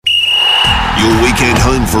Your weekend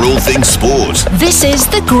home for all things sport. This is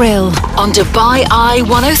The Grill on Dubai Eye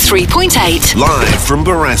 103.8. Live from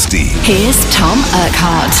Barasti. Here's Tom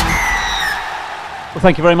Urquhart. Well,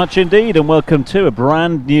 thank you very much indeed, and welcome to a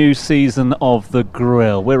brand new season of The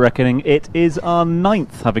Grill. We're reckoning it is our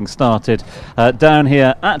 9th, having started down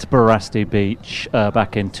here at Barasti Beach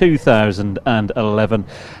back in 2011.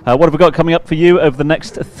 What have we got coming up for you over the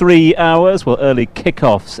next 3 hours? Well, early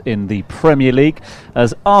kickoffs in the Premier League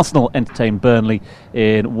as Arsenal entertain Burnley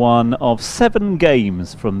in one of 7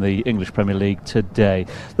 games from the English Premier League today.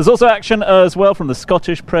 There's also action as well from the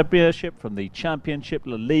Scottish Premiership, from the Championship,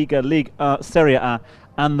 La Liga, Ligue A, Serie A,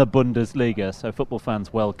 and the Bundesliga, so football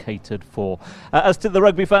fans well catered for. As to the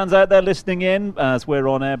rugby fans out there listening in, as we're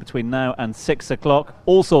on air between now and 6 o'clock,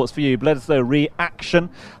 all sorts for you. Bledisloe reaction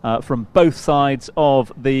from both sides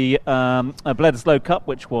of the Bledisloe Cup,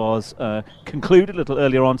 which was concluded a little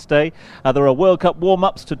earlier on today. There are World Cup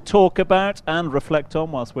warm-ups to talk about and reflect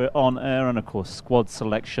on whilst we're on air, and of course squad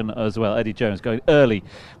selection as well. Eddie Jones going early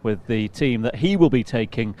with the team that he will be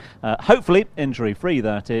taking, hopefully injury-free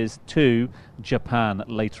that is, to Japan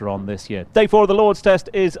later on this year. Day 4 of the Lord's Test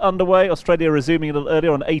is underway. Australia resuming a little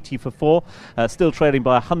earlier on 80 for 4, still trailing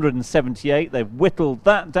by 178. They've whittled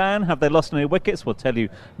that down. Have they lost any wickets? We'll tell you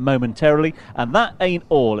momentarily. And that ain't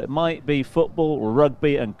all. It might be football,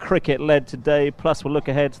 rugby and cricket led today. Plus we'll look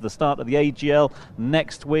ahead to the start of the AGL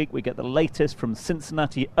next week. We get the latest from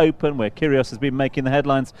Cincinnati Open, where Kyrgios has been making the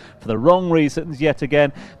headlines for the wrong reasons yet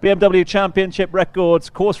again. BMW Championship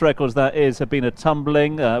records, course records that is, have been a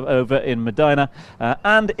tumbling over in Medina.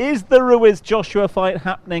 And is the Ruiz Joshua fight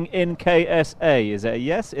happening in KSA? Is it a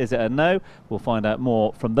yes? Is it a no? We'll find out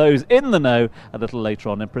more from those in the know a little later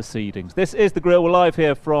on in proceedings. This is The Grill. We're live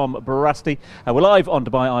here from Barasti. We're live on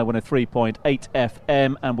Dubai Eye 103.8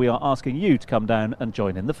 FM, and we are asking you to come down and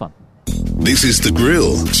join in the fun. This is The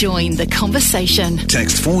Grill. Join the conversation.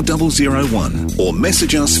 Text 4001 or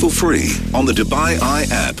message us for free on the Dubai Eye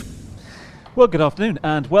app. Well, good afternoon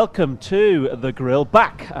and welcome to The Grill,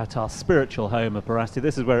 back at our spiritual home of Barasti.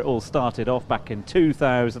 This is where it all started off back in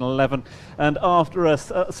 2011, and after a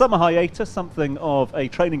summer hiatus, something of a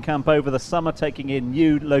training camp over the summer, taking in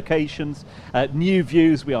new locations, new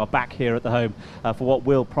views, we are back here at the home for what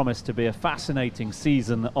will promise to be a fascinating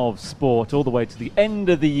season of sport all the way to the end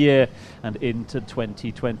of the year and into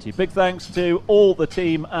 2020. Big thanks to all the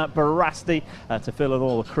team at Barasti, to Phil and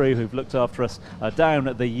all the crew who've looked after us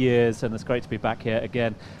down the years, and it's great to be back here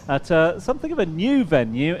again at something of a new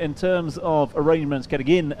venue in terms of arrangements getting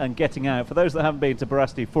in and getting out. For those that haven't been to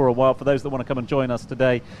Barasti for a while, for those that want to come and join us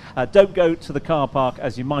today, don't go to the car park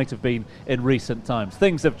as you might have been in recent times.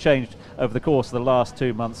 Things have changed over the course of the last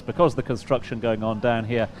 2 months because of the construction going on down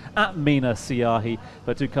here at Mina Siahi,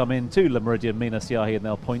 but do come into Le Meridian Mina Siahi and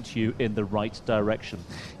they'll point you in the right direction.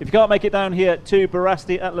 If you can't make it down here to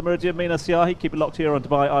Barasti at Le Meridian Mina Siahi, keep it locked here on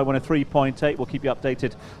Dubai Eye 103.8. We'll keep you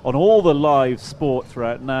updated on all the live sport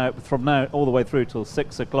throughout from now all the way through till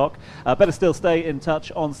 6 o'clock. Better still stay in touch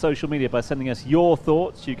on social media by sending us your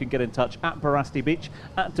thoughts. You can get in touch at Barasti Beach,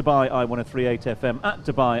 at Dubai Eye 103.8 FM, at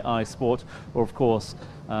Dubai Eye Sport, or of course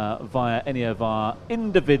via any of our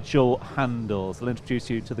individual handles. I'll introduce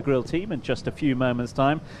you to the Grill team in just a few moments'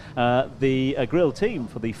 time. The Grill team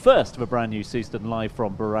for the first of a brand new season live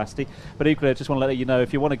from Barasti. But equally, I just want to let you know,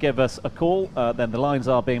 if you want to give us a call, then the lines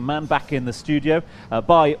are being manned back in the studio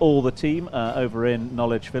by all the team over in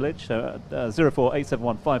Knowledge Village. So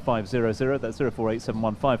 04871 5500, that's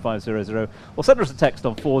 04871 5500, or send us a text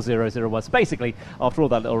on 4001. So basically, after all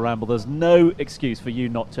that little ramble, there's no excuse for you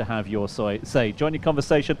not to have your say. Join your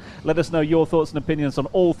conversation. Let us know your thoughts and opinions on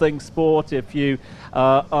all things sport. If you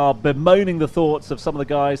are bemoaning the thoughts of some of the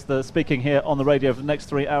guys that are speaking here on the radio for the next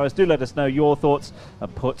 3 hours, do let us know your thoughts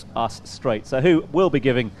and put us straight. So who will be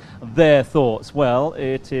giving their thoughts? Well,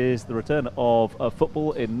 it is the return of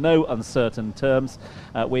football in no uncertain terms.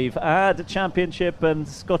 We've had Championship and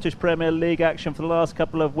Scottish Premier League action for the last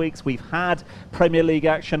couple of weeks. We've had Premier League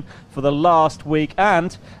action for the last week,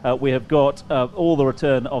 and we have got all the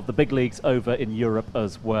return of the big leagues over in Europe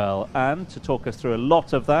as well. And to talk us through a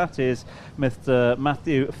lot of that is Mr.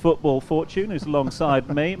 Matthew Football Fortune, who's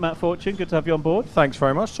alongside me. Matt Fortune, good to have you on board. Thanks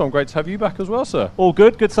very much, Tom. Great to have you back as well, sir. All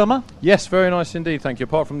good? Good summer? Yes, very nice indeed, thank you.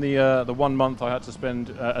 Apart from the 1 month I had to spend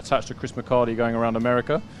attached to Chris McCarty going around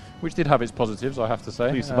America, which did have its positives, I have to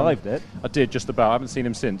say. You survived it. I did, just about. I haven't seen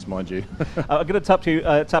him since, mind you. I'm going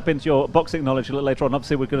to tap into your boxing knowledge a little later on.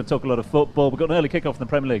 Obviously, we're going to talk a lot of football. We've got an early kick-off in the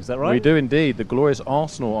Premier League, is that right? We do indeed. The glorious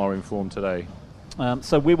Arsenal are in form today.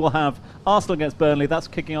 So we will have Arsenal against Burnley. That's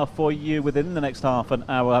kicking off for you within the next half an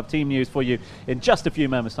hour. We'll have team news for you in just a few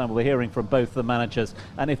moments' time. We'll be hearing from both the managers.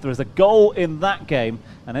 And if there is a goal in that game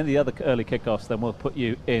and any other early kickoffs, then we'll put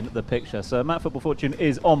you in the picture. So Matt Football Fortune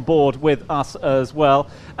is on board with us as well,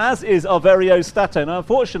 as is our very own Stato. Now,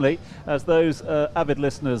 unfortunately, as those avid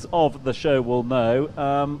listeners of the show will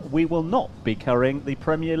know, we will not be carrying the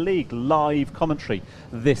Premier League live commentary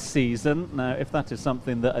this season. Now, if that is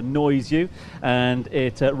something that annoys you and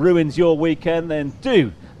it ruins your weekend, then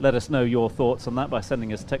do let us know your thoughts on that by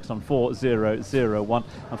sending us a text on 4001.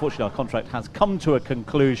 Unfortunately, our contract has come to a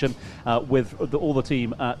conclusion with all the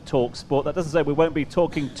team at TalkSport. That doesn't say we won't be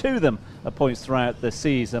talking to them at points throughout the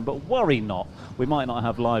season, but worry not. We might not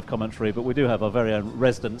have live commentary, but we do have our very own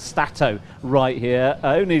resident Stato right here.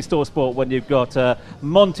 Who needs TalkSport when you've got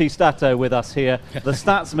Monty Stato with us here? The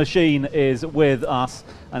stats machine is with us,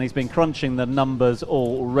 and he's been crunching the numbers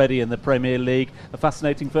already in the Premier League. A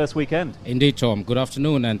fascinating first weekend. Indeed, Tom. Good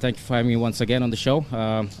afternoon, and thank you for having me once again on the show.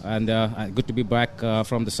 And good to be back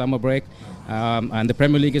from the summer break. And the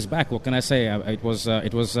Premier League is back. What can I say? It was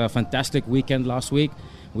a fantastic weekend last week.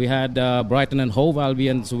 We had Brighton and Hove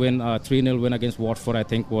Albion's win, 3-0 win against Watford. I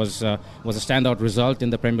think was a standout result in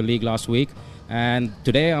the Premier League last week. And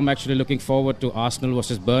today, I'm actually looking forward to Arsenal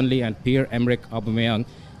versus Burnley, and Pierre-Emerick Aubameyang,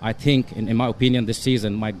 I think, in my opinion, this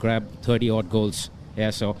season might grab 30-odd goals.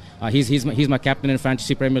 Yeah, so he's my captain in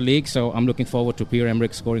Fantasy Premier League, so I'm looking forward to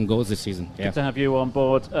Pierre-Emerick scoring goals this season. Yeah. Good to have you on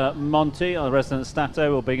board, Monty, our resident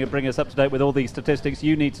Stato. Will bring us up to date with all these statistics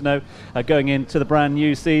you need to know going into the brand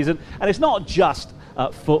new season. And it's not just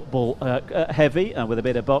football heavy, with a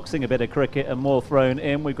bit of boxing, a bit of cricket, and more thrown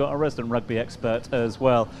in. We've got a resident rugby expert as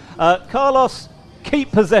well. Carlos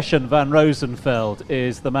Keep Possession Van Rosenveldt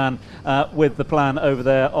is the man with the plan over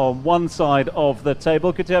there on one side of the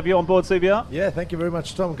table. Good to have you on board, CBR. Yeah, thank you very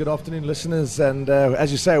much, Tom. Good afternoon, listeners. And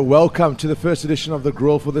as you say, welcome to the first edition of The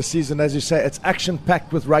Grill for this season. As you say, it's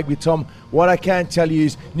action-packed with rugby, Tom. What I can tell you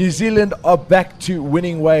is New Zealand are back to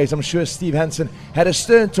winning ways. I'm sure Steve Hansen had a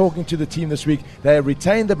stern talking to the team this week. They have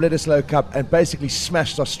retained the Bledisloe Cup and basically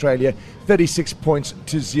smashed Australia 36 points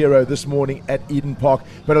to 0 this morning at Eden Park.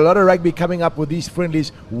 But a lot of rugby coming up with these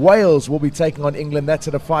friendlies. Wales will be taking on England. That's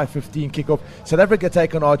at a 5:15 kickoff. South Africa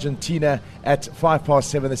take on Argentina at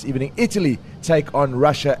 7:05 this evening. Italy take on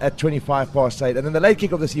Russia at 8:25. And then the late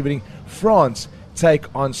kickoff this evening, France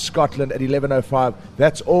take on Scotland at 11:05.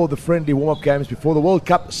 That's all the friendly warm-up games before the World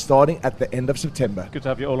Cup starting at the end of September. Good to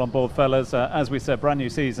have you all on board, fellas. As we said, brand new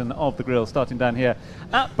season of The Grill starting down here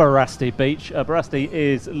at Barasti Beach. Barasti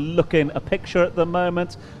is looking a picture at the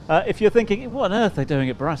moment. If you're thinking, what on earth are they doing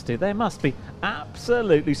at Barasti? They must be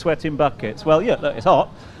absolutely sweating buckets. Well, yeah, look, it's hot.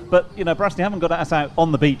 But, you know, Barasti haven't got us out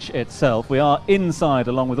on the beach itself. We are inside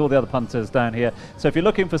along with all the other punters down here. So if you're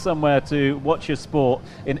looking for somewhere to watch your sport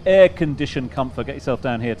in air-conditioned comfort, get yourself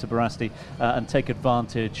down here to Barasti and take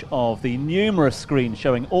advantage of the numerous screens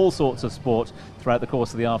showing all sorts of sport throughout the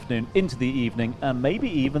course of the afternoon into the evening and maybe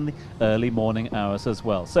even the early morning hours as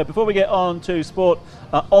well. So before we get on to sport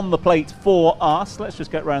on the plate for us, let's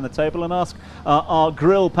just get around the table and ask our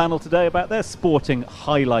grill panel today about their sporting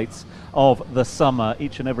highlights of the summer.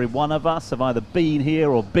 Each and every one of us have either been here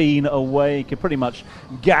or been away. You can pretty much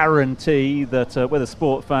guarantee that with a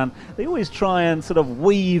sport fan, they always try and sort of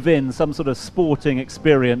weave in some sort of sporting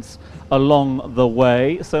experience along the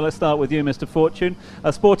way. So let's start with you, Mr. Fortune.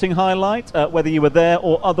 A sporting highlight, whether you were there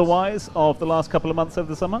or otherwise, of the last couple of months of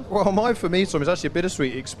the summer? Well, mine for me, Tom, is actually a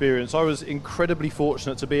bittersweet experience. I was incredibly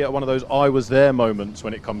fortunate to be at one of those I was there moments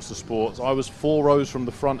when it comes to sports. I was 4 rows from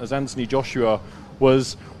the front as Anthony Joshua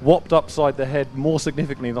was whopped upside the head more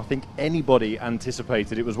significantly than I think anybody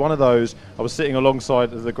anticipated. It was one of those, I was sitting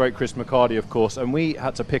alongside the great Chris McCarty, of course, and we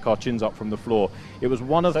had to pick our chins up from the floor. It was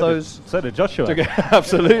one of those... So did Joshua.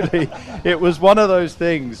 Absolutely. It was one of those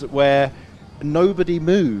things where nobody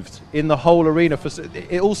moved in the whole arena.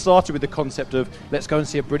 It all started with the concept of let's go and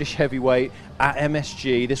see a British heavyweight at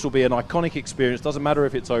MSG. This will be an iconic experience. Doesn't matter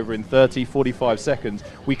if it's over in 30, 45 seconds.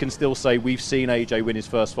 We can still say we've seen AJ win his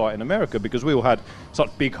first fight in America because we all had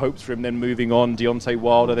such big hopes for him. Then moving on, Deontay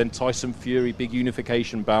Wilder, then Tyson Fury, big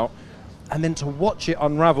unification bout. And then to watch it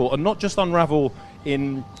unravel, and not just unravel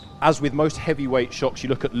in, as with most heavyweight shocks, you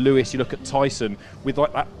look at Lewis, you look at Tyson, with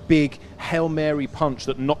like that big Hail Mary punch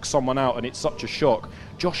that knocks someone out and it's such a shock.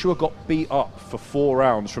 Joshua got beat up for 4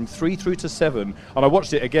 rounds, from 3 through to 7, and I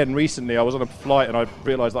watched it again recently. I was on a flight and I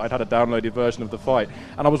realised that I'd had a downloaded version of the fight,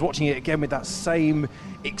 and I was watching it again with that same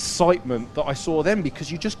excitement that I saw then,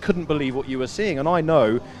 because you just couldn't believe what you were seeing. And I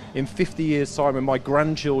know in 50 years' time, when my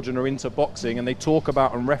grandchildren are into boxing and they talk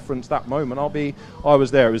about and reference that moment, I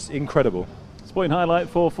was there. It was incredible. Sporting highlight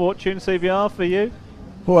for Fortune CVR for you?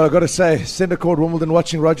 Well, I've got to say, centre court Wimbledon,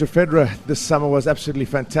 watching Roger Federer this summer was absolutely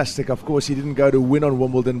fantastic. Of course, he didn't go to win on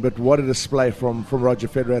Wimbledon, but what a display from Roger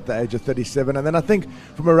Federer at the age of 37. And then I think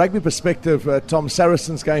from a rugby perspective, Tom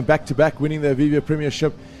Saracens going back-to-back, winning the Aviva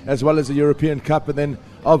Premiership as well as the European Cup. And then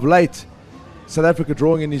of late, South Africa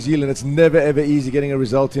drawing in New Zealand. It's never, ever easy getting a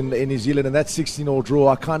result in New Zealand. And that 16-all draw,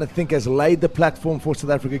 I kind of think, has laid the platform for South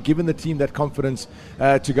Africa, given the team that confidence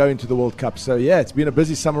to go into the World Cup. So, yeah, it's been a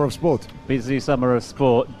busy summer of sport. Busy summer of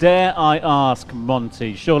sport. Dare I ask,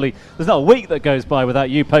 Monty, surely there's not a week that goes by without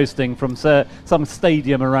you posting from some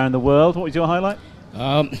stadium around the world. What was your highlight?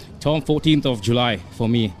 Tom, 14th of July for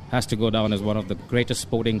me has to go down as one of the greatest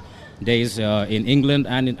sporting days in England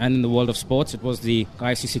and in the world of sports. It was the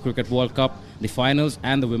ICC Cricket World Cup, the finals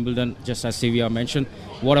and the Wimbledon, just as CVR mentioned.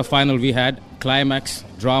 What a final we had. Climax,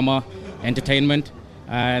 drama, entertainment.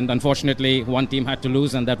 And unfortunately, one team had to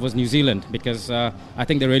lose, and that was New Zealand, because I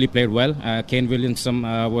think they really played well. Kane Williamson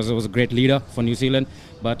was a great leader for New Zealand.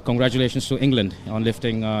 But congratulations to England on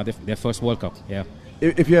lifting their first World Cup. Yeah.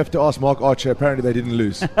 If you have to ask Mark Archer, apparently they didn't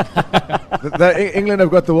lose. England have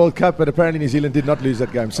got the World Cup, but apparently New Zealand did not lose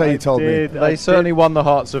that game. So you told me. They certainly won the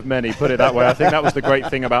hearts of many, put it that way. I think that was the great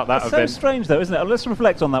thing about that event. It's so strange, though, isn't it? Let's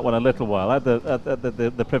reflect on that one a little while. I had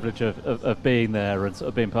the privilege of being there and sort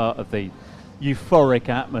of being part of the euphoric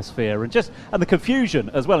atmosphere and the confusion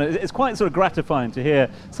as well. It's quite sort of gratifying to hear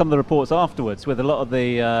some of the reports afterwards, with a lot of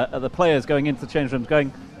the players going into the change rooms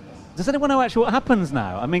going, does anyone know actually what happens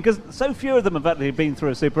now? I mean, because so few of them have actually been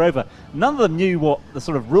through a super over. None of them knew what the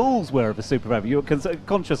sort of rules were of a super over. You were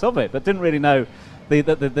conscious of it, but didn't really know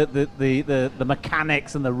the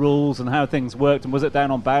mechanics and the rules and how things worked, and was it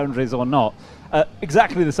down on boundaries or not.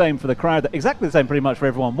 Exactly the same for the crowd, exactly the same pretty much for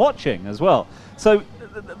everyone watching as well. So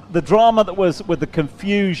the drama that was with the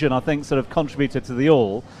confusion, I think, sort of contributed to the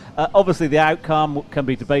all. Obviously the outcome can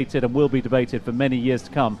be debated and will be debated for many years to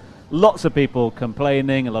come. Lots of people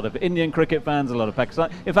complaining, a lot of Indian cricket fans, a lot of Pakistan,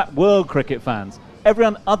 in fact world cricket fans,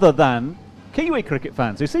 everyone other than Kiwi cricket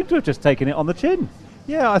fans, who seem to have just taken it on the chin.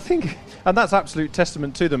 Yeah, I think, and that's absolute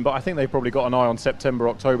testament to them, but I think they've probably got an eye on September,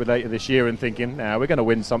 October later this year and thinking, we're going to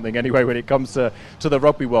win something anyway when it comes to the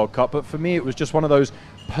Rugby World Cup. But for me, it was just one of those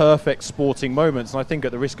perfect sporting moments, and I think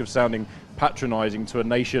at the risk of sounding patronising to a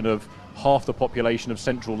nation of half the population of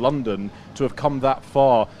central London, to have come that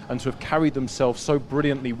far and to have carried themselves so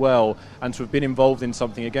brilliantly well and to have been involved in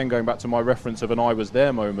something, again going back to my reference of an I was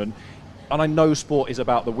there moment. And I know sport is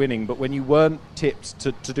about the winning, but when you weren't tipped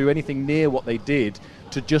to do anything near what they did,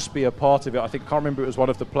 to just be a part of it, I can't remember, it was one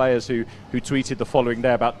of the players who tweeted the following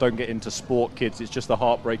day about don't get into sport, kids, it's just a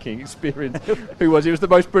heartbreaking experience. It was the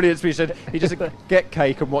most brilliant speech. He just said, get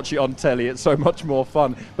cake and watch it on telly, it's so much more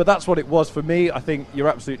fun. But that's what it was for me. I think you're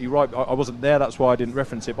absolutely right. I wasn't there, that's why I didn't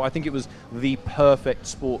reference it, but I think it was the perfect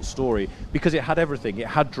sports story, because it had everything. It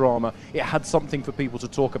had drama, it had something for people to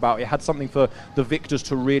talk about, it had something for the victors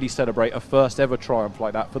to really celebrate, a first ever triumph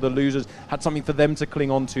like that. For the losers, had something for them to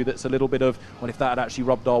cling on to that's a little bit of, well, if that had actually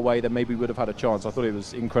rubbed our way, then maybe we would have had a chance. I thought it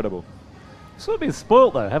was incredible. Sort of been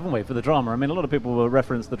spoilt, though, haven't we, for the drama? I mean, a lot of people will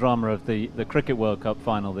reference the drama of the Cricket World Cup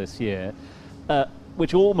final this year,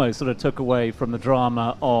 which almost sort of took away from the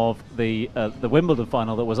drama of the Wimbledon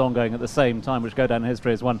final that was ongoing at the same time, which go down in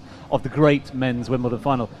history as one of the great men's Wimbledon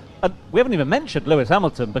final. And we haven't even mentioned Lewis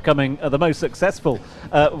Hamilton becoming the most successful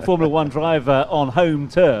Formula One driver on home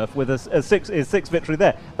turf with his sixth victory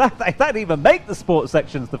there. That didn't even make the sports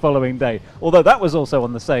sections the following day, although that was also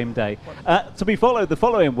on the same day. To be followed the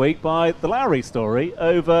following week by the Lowry story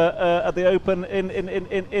over at the Open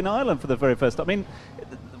in Ireland for the very first time. I mean,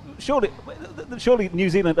 surely New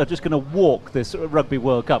Zealand are just going to walk this Rugby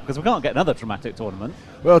World Cup, because we can't get another dramatic tournament.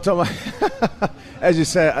 Well, Tom, as you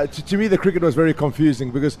say, to me the cricket was very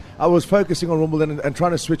confusing, because I was focusing on Wimbledon and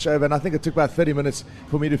trying to switch over, and I think it took about 30 minutes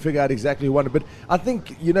for me to figure out exactly who won it. But I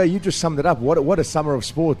think, you just summed it up. What a summer of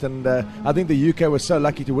sport, and I think the UK was so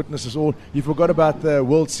lucky to witness us all. You forgot about the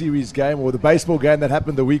World Series game or the baseball game that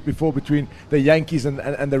happened the week before between the Yankees and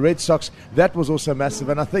the Red Sox. That was also massive,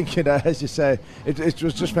 and I think, as you say, it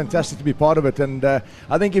was just fantastic to be part of it. And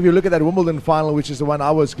I think if you look at that Wimbledon final, which is the one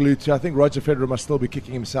I was glued to, I think Roger Federer must still be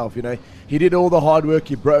kicking himself. He did all the hard work.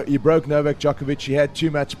 He broke Novak Djokovic. He had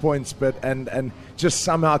 2 match points, but and just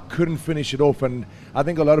somehow couldn't finish it off. And I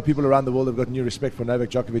think a lot of people around the world have got new respect for Novak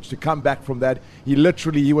Djokovic to come back from that.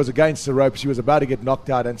 He was against the ropes. He was about to get knocked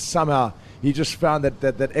out, and somehow he just found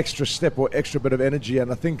that extra step or extra bit of energy,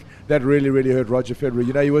 and I think that really, really hurt Roger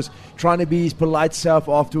Federer. He was trying to be his polite self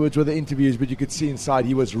afterwards with the interviews, but you could see inside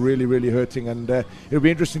he was really, really hurting, and it'll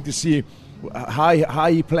be interesting to see how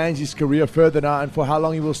he plans his career further now and for how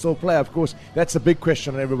long he will still play. Of course, that's a big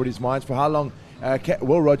question on everybody's minds. For how long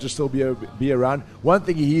will Roger still be around? One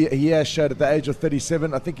thing he has showed at the age of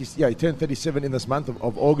 37, I think he turned 37 in this month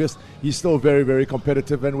of August. He's still very, very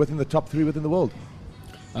competitive and within the top 3 within the world.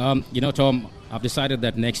 Tom, I've decided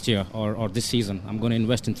that next year or this season, I'm going to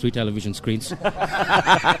invest in 3 television screens.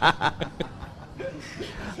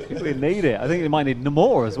 We need it. I think we might need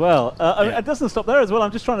more as well. It doesn't stop there as well.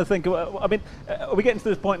 I'm just trying to think. Are we getting to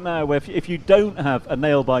this point now where if you don't have a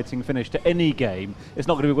nail-biting finish to any game, it's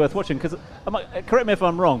not going to be worth watching? Because, correct me if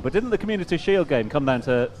I'm wrong, but didn't the Community Shield game come down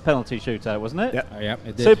to penalty shootout, wasn't it? Yeah,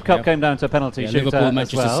 it did. Super Cup came down to penalty shootout Liverpool,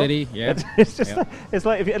 Manchester as well. City. Yeah, it's just it's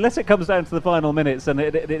like unless it comes down to the final minutes and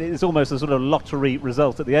it's almost a sort of lottery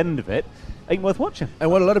result at the end of it, ain't worth watching.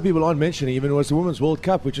 And what a lot of people aren't mentioning even was the Women's World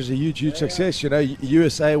Cup, which is a huge success.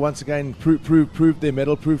 USA once again proved their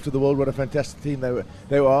medal, proved to the world what a fantastic team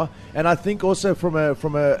they are. And I think also from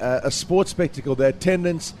a sports spectacle, the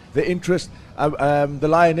attendance, the interest. The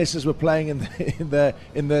Lionesses were playing in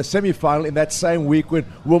the semi-final in that same week when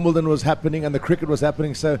Wimbledon was happening and the cricket was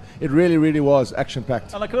happening. So it really was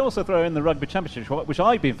action-packed. And I could also throw in the Rugby Championship, which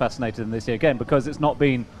I've been fascinated in this year again because it's not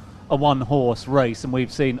been a one-horse race, and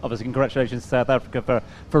we've seen, obviously, congratulations to South Africa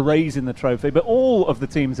for raising the trophy, but all of the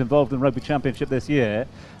teams involved in the Rugby Championship this year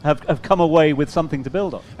have come away with something to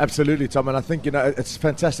build on. Absolutely, Tom, and I think it's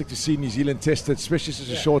fantastic to see New Zealand tested, especially such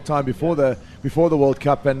a short time before the World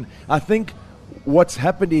Cup, and I think what's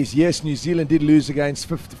happened is, yes, New Zealand did lose against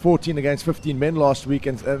 14 against 15 men last week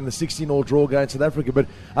and the 16-all draw against South Africa. But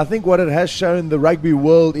I think what it has shown the rugby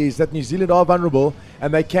world is that New Zealand are vulnerable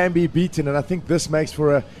and they can be beaten. And I think this makes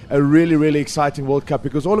for a really exciting World Cup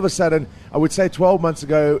because all of a sudden, I would say 12 months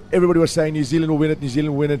ago, everybody was saying New Zealand will win it, New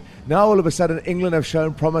Zealand will win it. Now all of a sudden, England have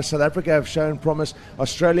shown promise, South Africa have shown promise,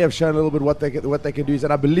 Australia have shown a little bit what they can do.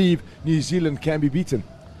 And I believe New Zealand can be beaten.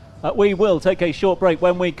 We will take a short break.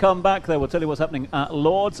 When we come back, though, we'll tell you what's happening at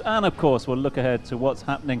Lord's. And, of course, we'll look ahead to what's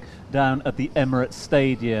happening down at the Emirates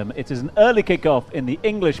Stadium. It is an early kick-off in the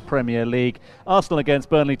English Premier League. Arsenal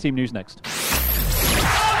against Burnley. Team news next.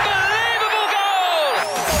 Unbelievable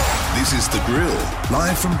goal! This is The Grill,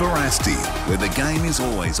 live from Barasti, where the game is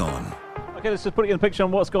always on. Okay, let's just put you in the picture on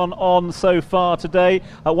what's gone on so far today.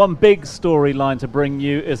 One big storyline to bring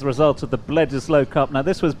you is the result of the Bledisloe Cup. Now,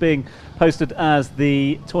 this was being posted as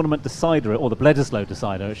the tournament decider, or the Bledisloe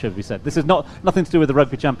decider, it should be said. This is nothing to do with the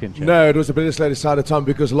Rugby Championship. No, it was the Bledisloe decider, Tom,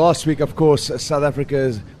 because last week, of course, South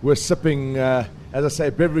Africa were sipping, as I say,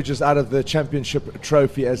 beverages out of the championship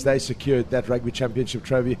trophy as they secured that Rugby Championship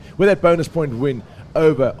trophy with that bonus point win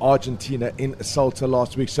over Argentina in Salta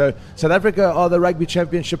last week. So South Africa are the Rugby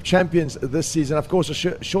Championship champions this season. Of course,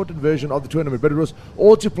 a shortened version of the tournament, but it was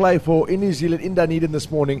all to play for in New Zealand, in Dunedin this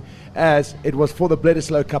morning, as it was for the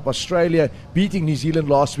Bledisloe Cup. Australia beating New Zealand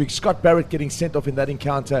last week. Scott Barrett getting sent off in that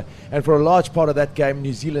encounter, and for a large part of that game,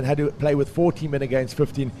 New Zealand had to play with 14 men against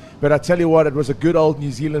 15. But I tell you what, it was a good old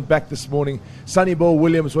New Zealand back this morning. Sonny Bill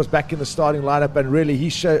Williams was back in the starting lineup, and really he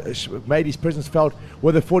made his presence felt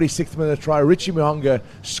with a 46th minute try. Richie Mo'unga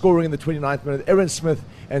scoring in the 29th minute, Aaron Smith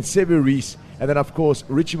and Sevu Reece, and then of course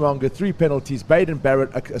Richie Mo'unga, 3 penalties, Baden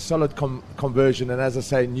Barrett a solid conversion, and as I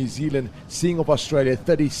say, New Zealand seeing off Australia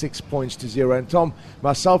 36 points to 0. And Tom,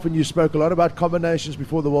 myself and you spoke a lot about combinations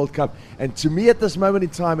before the World Cup, and to me at this moment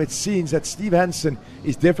in time it seems that Steve Hansen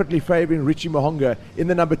is definitely favouring Richie Mo'unga in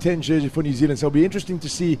the number 10 jersey for New Zealand. So it'll be interesting to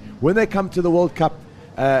see when they come to the World Cup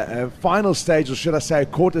final stage, or should I say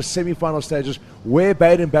quarter semi-final stages, where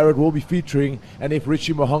Baden Barrett will be featuring and if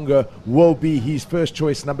Richie Mo'unga will be his first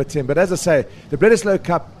choice number 10. But as I say, the Bledisloe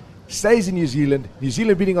Cup stays in New Zealand. New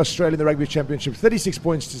Zealand beating Australia in the Rugby Championship 36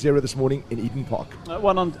 points to 0 this morning in Eden Park.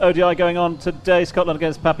 One on ODI going on today. Scotland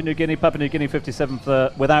against Papua New Guinea. Papua New Guinea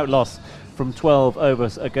 57th without loss from 12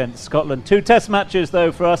 overs against Scotland. 2 test matches,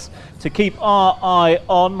 though, for us to keep our eye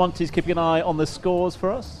on. Monty's keeping an eye on the scores for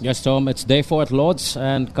us. Yes, Tom, it's day 4 at Lord's,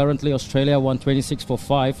 and currently Australia won 26 for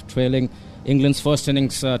 5, trailing England's first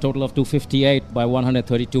innings total of 258 by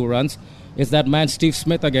 132 runs. Is that man Steve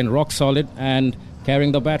Smith again rock solid and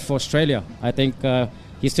carrying the bat for Australia? I think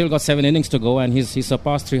he's still got 7 innings to go, and he's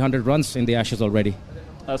surpassed 300 runs in the Ashes already.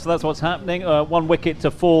 So that's what's happening. 1 wicket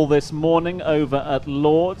to fall this morning over at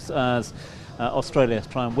Lord's as Australia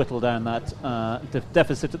try and whittle down that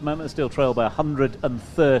deficit at the moment. They still trail by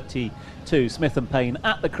 132. Smith and Payne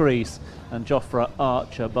at the crease, and Jofra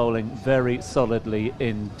Archer bowling very solidly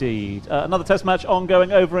indeed. Another test match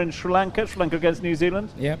ongoing over in Sri Lanka. Sri Lanka against New Zealand.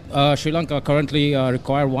 Yep. Sri Lanka currently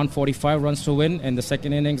require 145 runs to win. In the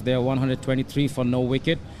second innings, they are 123 for no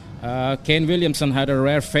wicket. Kane Williamson had a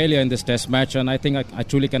rare failure in this test match, and I think I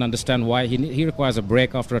truly can understand why. He requires a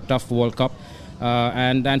break after a tough World Cup.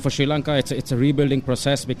 And for Sri Lanka, it's a rebuilding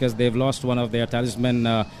process because they've lost one of their talisman,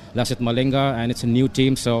 Lasith Malinga, and it's a new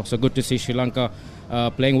team, so good to see Sri Lanka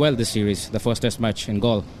playing well this series, the first test match in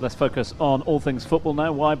Galle. Let's focus on all things football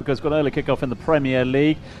now. Why? Because we've got an early kick-off in the Premier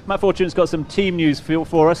League. Matt Fortune's got some team news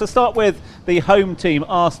for us. Let's start with the home team,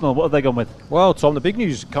 Arsenal. What have they gone with? Well, Tom, the big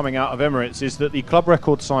news coming out of Emirates is that the club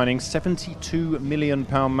record signing, £72 million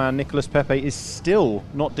man Nicolas Pepe, is still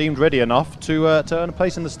not deemed ready enough to earn a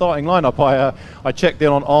place in the starting lineup. I checked in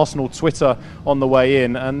on Arsenal Twitter on the way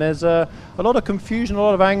in, and there's a lot of confusion, a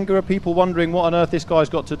lot of anger, people wondering what on earth this guy's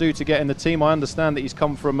got to do to get in the team. I understand that he's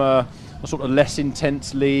come from a sort of less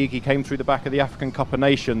intense league. He came through the back of the African Cup of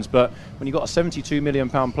Nations, but when you've got a £72 million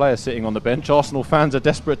player sitting on the bench, Arsenal fans are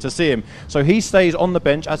desperate to see him. So he stays on the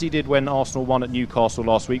bench, as he did when Arsenal won at Newcastle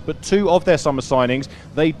last week. But two of their summer signings,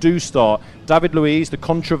 they do start. David Luiz, the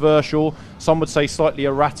controversial, some would say slightly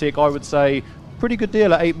erratic, I would say pretty good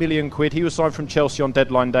deal at £8 million. He was signed from Chelsea on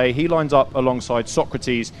deadline day. He lines up alongside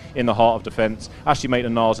Socrates in the heart of defence. Ashley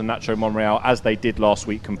Maitland-Niles and Nacho Monreal, as they did last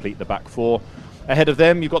week, complete the back four. Ahead of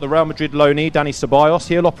them, you've got the Real Madrid loanee, Dani Ceballos.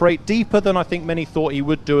 He'll operate deeper than I think many thought he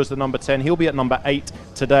would do as the number 10. He'll be at number 8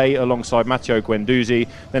 today alongside Matteo Guendouzi.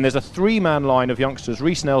 Then there's a three-man line of youngsters,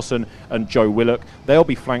 Reece Nelson and Joe Willock. They'll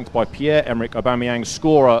be flanked by Pierre-Emerick Aubameyang,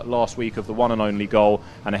 scorer last week of the one and only goal.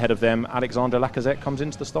 And ahead of them, Alexander Lacazette comes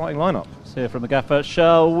into the starting lineup. Let's hear from the gaffer,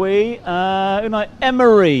 shall we? Unai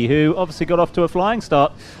Emery, who obviously got off to a flying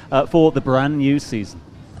start for the brand new season.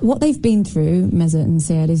 What they've been through, Mesut and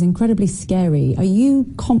Syed, is incredibly scary. Are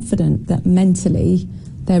you confident that mentally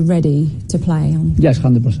they're ready to play on? Yes,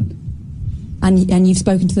 100%. And you've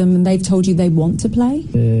spoken to them and they've told you they want to play?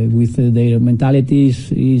 With their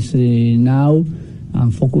mentalities is now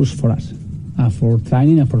and focus for us, for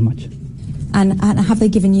training and for match. And have they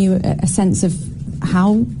given you a sense of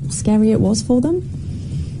how scary it was for them?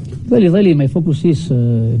 Really, my focus is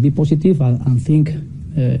be positive and think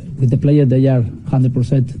with the player they are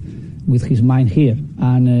 100% with his mind here,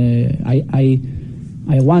 and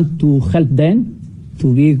I want to help them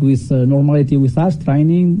to be with normality with us,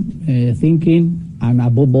 training, thinking, and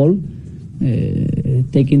above all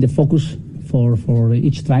taking the focus for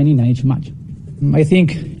each training and each match. I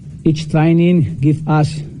think each training gives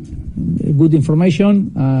us good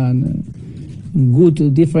information and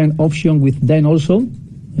good different option with them also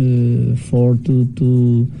for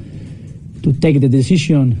to take the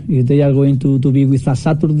decision if they are going to be with us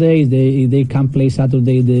Saturday, if they can play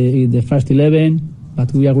Saturday the first 11,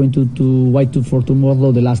 but we are going to wait for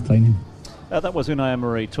tomorrow, the last training. That was Unai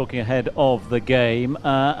Emery talking ahead of the game,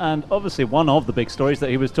 and obviously one of the big stories that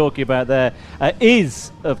he was talking about there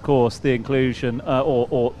is, of course, the inclusion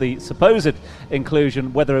or the supposed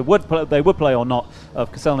inclusion, whether they would play or not,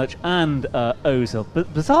 of Koselnic and Ozil.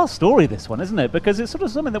 But bizarre story, this one, isn't it? Because it's sort of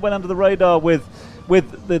something that went under the radar with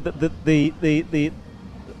the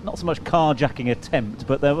not so much carjacking attempt,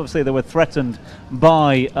 but obviously they were threatened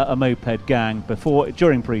by a moped gang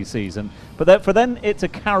during pre-season. But for then it to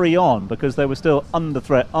carry on because they were still under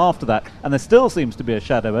threat after that, and there still seems to be a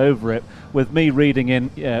shadow over it. With me reading in,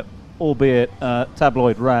 albeit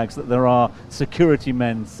tabloid rags, that there are security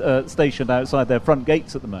men stationed outside their front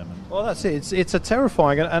gates at the moment. Well, that's it. It's a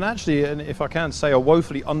terrifying and actually, and if I can say, a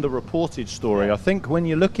woefully underreported story. Yeah. I think when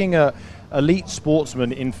you're looking at elite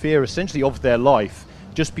sportsmen in fear essentially of their life,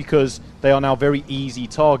 just because they are now very easy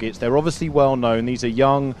targets. They're obviously well known. These are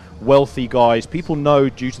young, wealthy guys. People know,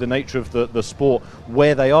 due to the nature of the sport,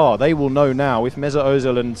 where they are. They will know now. If Mesut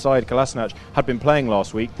Ozil and Sead Kolasinac had been playing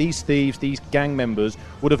last week, these thieves, these gang members,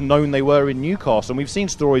 would have known they were in Newcastle. And we've seen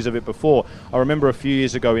stories of it before. I remember a few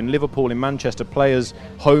years ago in Liverpool, in Manchester, players'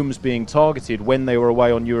 homes being targeted when they were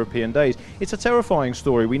away on European days. It's a terrifying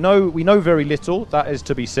story. We know very little, that is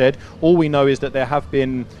to be said. All we know is that there have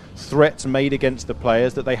been threats made against the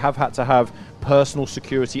players, that they have had to have personal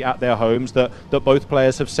security at their homes, that both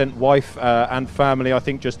players have sent wife and family, I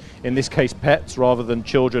think just in this case pets rather than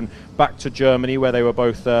children, back to Germany, where they were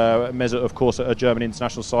both, Mesut of course at a German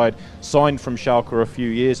international side, signed from Schalke a few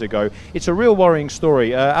years ago. It's a real worrying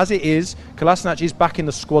story. As it is, Kolasinac is back in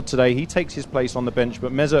the squad today. He takes his place on the bench,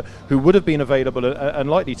 but Mesut, who would have been available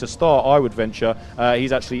and likely to start, I would venture,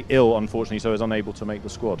 he's actually ill unfortunately, so is unable to make the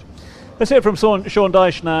squad. Let's hear from Sean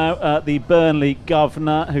Dyche now, the Burnley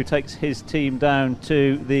governor, who takes his team down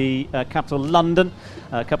to the capital London,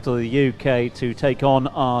 capital of the UK, to take on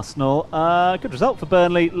Arsenal. Good result for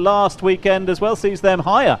Burnley last weekend as well, sees them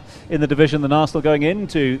higher in the division than Arsenal going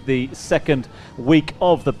into the second week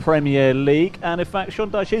of the Premier League. And in fact,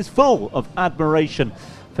 Sean Dyche is full of admiration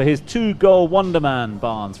for his 2-goal wonderman,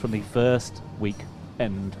 Barnes, from the first week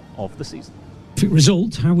end of the season.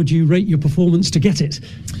 Result, how would you rate your performance to get it?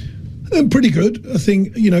 Pretty good. I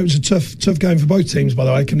think, it was a tough game for both teams, by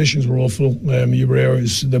the way. Conditions were awful.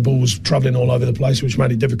 The ball was travelling all over the place, which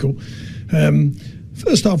made it difficult.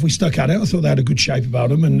 First half, we stuck at it. I thought they had a good shape about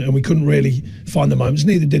them, and we couldn't really find the moments.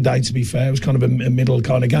 Neither did they, to be fair. It was kind of a middle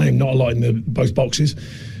kind of game, not a lot in both boxes.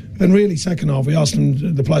 And really, second half, we asked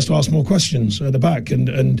the players to ask more questions at the back, and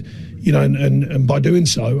by doing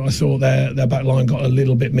so, I thought their back line got a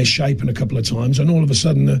little bit misshapen a couple of times, and all of a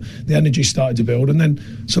sudden the energy started to build, and then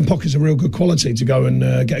some pockets of real good quality to go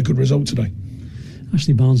and get a good result today.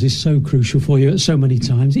 Ashley Barnes is so crucial for you at so many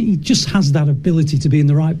times. He just has that ability to be in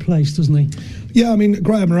the right place, doesn't he? Yeah, I mean,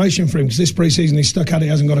 great admiration for him, because this pre-season he's stuck at it,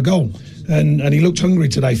 hasn't got a goal, and he looked hungry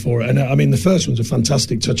today for it. And I mean, the first one's a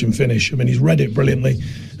fantastic touch and finish. I mean, he's read it brilliantly.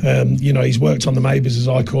 He's worked on the maybes, as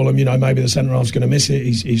I call them. Maybe the centre half's going to miss it.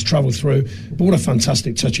 He's travelled through, but what a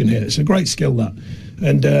fantastic touch in here. It's a great skill, that.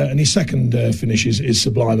 And his second finish is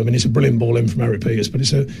sublime. I mean, it's a brilliant ball in from Eric Peters, but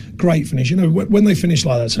it's a great finish. When they finish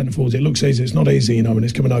like that, centre forwards, it looks easy. It's not easy, when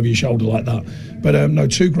it's coming over your shoulder like that. But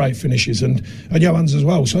two great finishes, and Johans as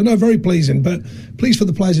well. So very pleasing. But pleased for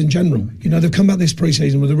the players in general. They've come back this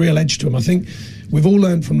pre-season with a real edge to them. I think we've all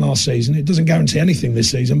learned from last season. It doesn't guarantee anything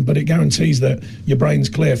this season, but it guarantees that your brain's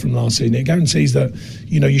clear from last season. It guarantees that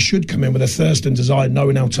you should come in with a thirst and desire,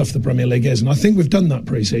 knowing how tough the Premier League is. And I think we've done that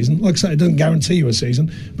pre-season. Like I say, it doesn't guarantee you a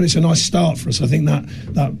season, but it's a nice start for us. I think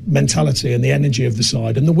that mentality and the energy of the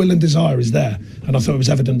side and the will and desire is there, and I thought it was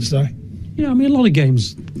evident today. A lot of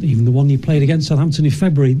games, even the one you played against Southampton in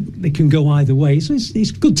February, they can go either way. So it's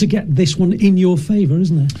good to get this one in your favour,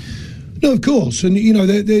 isn't it? No, of course. And,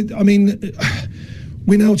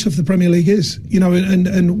 we know how tough the Premier League is,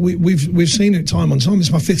 and we've seen it time on time. It's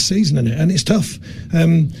my 5th season in it, and it's tough.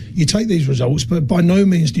 You take these results, but by no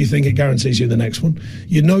means do you think it guarantees you the next one.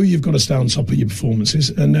 You've got to stay on top of your performances,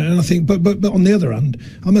 and I think, but on the other hand,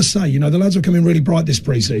 I must say, the lads have come in really bright this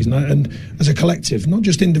pre-season, and as a collective, not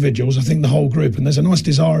just individuals. I think the whole group, and there's a nice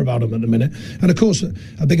desire about them at the minute, and of course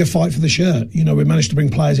a bigger fight for the shirt. We managed to bring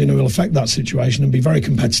players in who will affect that situation and be very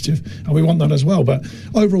competitive, and we want that as well. But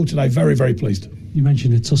overall today, very, very pleased. You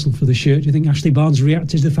mentioned a tussle for the shirt. Do you think Ashley Barnes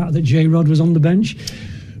reacted to the fact that J-Rod was on the bench?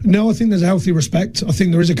 No, I think there's a healthy respect. I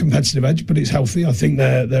think there is a competitive edge, but it's healthy. I think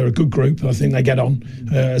they're a good group. I think they get on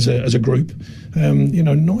as a group.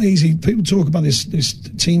 Not easy. People talk about this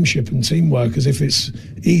teamship and teamwork as if it's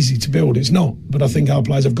easy to build. It's not. But I think our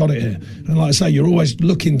players have got it here. And like I say, you're always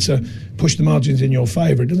looking to push the margins in your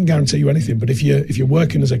favour. It doesn't guarantee you anything. But if you're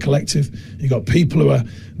working as a collective, you've got people who are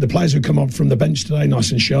the players who come up from the bench today, nice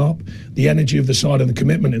and sharp. The energy of the side and the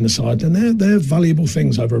commitment in the side, and they're valuable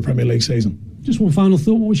things over a Premier League season. Just one final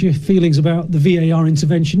thought. What was your feelings about the VAR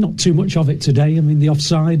intervention? Not too much of it today. I mean, the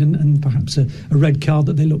offside and perhaps a red card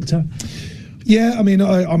that they looked at. Yeah, I mean,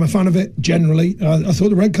 I'm a fan of it generally. I thought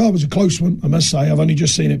the red card was a close one, I must say. I've only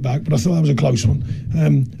just seen it back, but I thought that was a close one.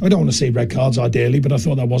 I don't want to see red cards ideally, but I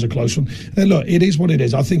thought that was a close one. Look, it is what it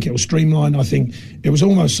is. I think it was streamlined. I think it was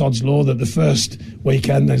almost sod's law that the first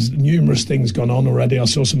weekend, there's numerous things gone on already. I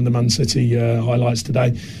saw some of the Man City highlights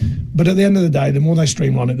today. But at the end of the day, the more they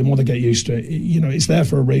streamline it, the more they get used to it. It's there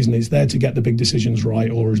for a reason. It's there to get the big decisions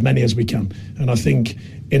right, or as many as we can. And I think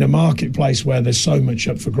in a marketplace where there's so much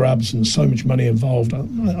up for grabs and so much money involved,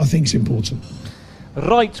 I think it's important.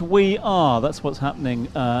 Right, we are. That's what's happening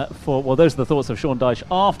those are the thoughts of Sean Dyche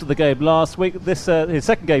after the game last week. His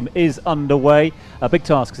second game is underway. A big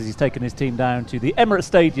task as he's taken his team down to the Emirates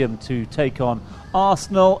Stadium to take on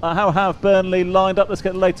Arsenal. How have Burnley lined up? Let's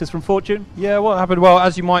get the latest from Fortune. Yeah, what happened? Well,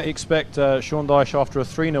 as you might expect, Sean Dyche, after a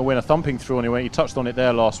 3-0 win, a thumping through anyway, he touched on it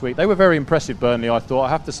there last week. They were very impressive, Burnley, I thought. I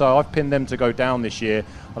have to say, I've pinned them to go down this year.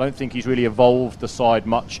 I don't think he's really evolved the side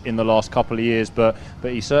much in the last couple of years, but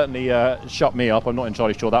he certainly shut me up. I'm not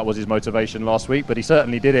entirely sure that was his motivation last week, but he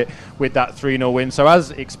certainly did it with that 3-0 win. So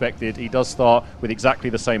as expected, he does start with exactly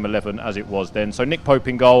the same 11 as it was then. So Nick Pope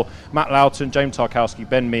in goal, Matt Loughton, James Tarkowski,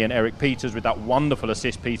 Ben Mee and Eric Peters with that wonderful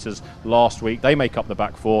assist Peters last week. They make up the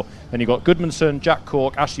back four. Then you've got Goodmanson, Jack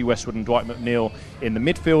Cork, Ashley Westwood and Dwight McNeil in the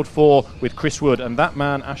midfield four with Chris Wood, and that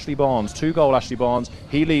man Ashley Barnes, 2-goal Ashley Barnes,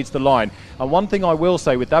 he leads the line. And one thing I will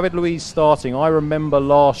say, with David Luiz starting, I remember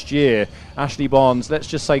last year Ashley Barnes, let's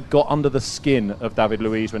just say, got under the skin of David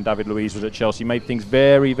Luiz when David Luiz was at Chelsea, made things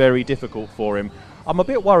very, very difficult for him. I'm a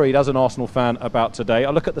bit worried as an Arsenal fan about today.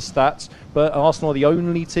 I look at the stats, but Arsenal are the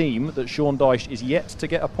only team that Sean Dyche is yet to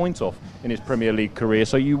get a point off in his Premier League career.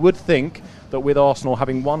 So you would think that with Arsenal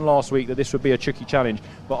having won last week that this would be a tricky challenge.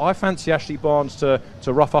 But I fancy Ashley Barnes to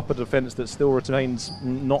rough up a defence that still retains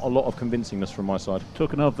not a lot of convincingness from my side.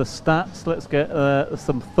 Talking of the stats, let's get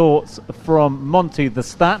some thoughts from Monty, the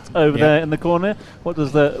stat over there in the corner.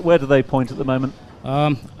 Where do they point at the moment?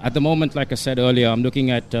 At the moment, like I said earlier, I'm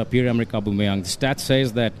looking at Pierre-Emerick Aubameyang. The stat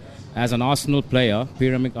says that as an Arsenal player,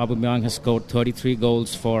 Pierre-Emerick Aubameyang has scored 33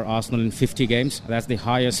 goals for Arsenal in 50 games. That's the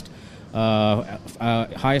highest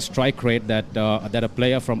strike rate that a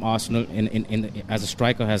player from Arsenal as a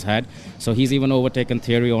striker has had. So he's even overtaken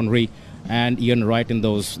Thierry Henry and Ian Wright in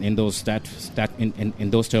those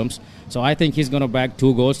terms. So I think he's going to bag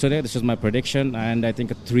 2 goals today. This is my prediction, and I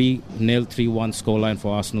think a 3-0, 3-1 scoreline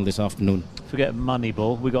for Arsenal this afternoon. Forget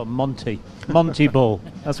Moneyball, we got Monty Ball.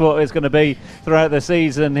 That's what it's going to be throughout the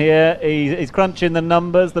season here. He's crunching the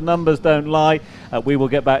numbers don't lie. We will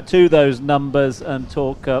get back to those numbers and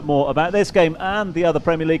talk more about this game and the other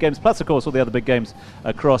Premier League games, plus of course all the other big games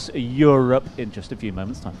across Europe in just a few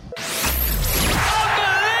moments' time.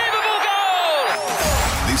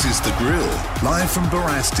 This is The Grill, live from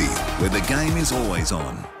Barasti, where the game is always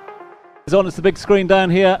on. It's the big screen down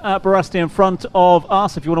here at Barasti in front of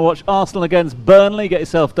us. If you want to watch Arsenal against Burnley, get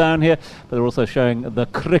yourself down here. But they're also showing the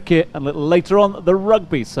cricket and a little later on the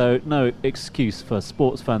rugby. So no excuse for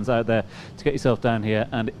sports fans out there to get yourself down here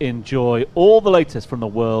and enjoy all the latest from the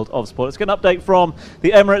world of sport. Let's get an update from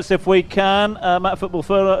the Emirates if we can. Matt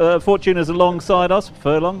Fortune is alongside us.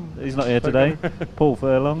 Furlong, he's not here today. Paul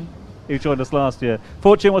Furlong. Who joined us last year.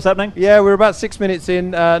 Fortune, what's happening? Yeah, we're about 6 minutes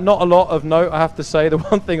in. Not a lot of note, I have to say. The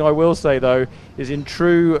one thing I will say, though, is in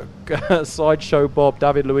true sideshow Bob,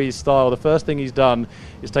 David Luiz style, the first thing he's done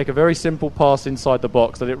is take a very simple pass inside the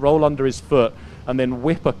box, let it roll under his foot, and then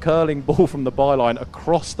whip a curling ball from the byline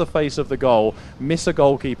across the face of the goal, miss a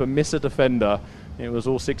goalkeeper, miss a defender. It was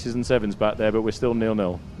all 6s and 7s back there, but we're still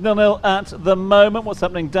 0-0. 0-0 at the moment. What's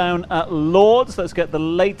happening down at Lords? Let's get the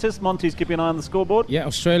latest. Monty's keeping an eye on the scoreboard. Yeah,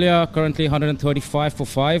 Australia currently 135 for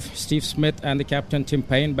 5. Steve Smith and the captain Tim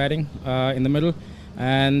Payne batting in the middle.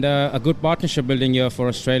 And a good partnership building here for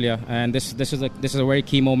Australia. And this is a very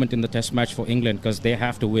key moment in the Test match for England because they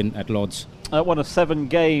have to win at Lords. One of 7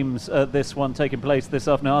 games, this one taking place this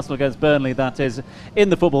afternoon. Arsenal against Burnley, that is, in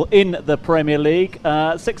the football in the Premier League.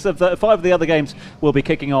 5 of the other games will be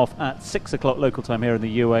kicking off at 6 o'clock local time here in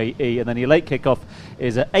the UAE. And then your late kickoff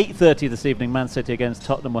is at 8:30 this evening. Man City against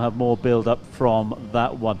Tottenham. We'll have more build-up from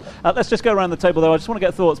that one. Let's just go around the table, though. I just want to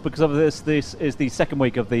get thoughts because of this is the second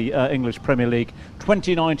week of the English Premier League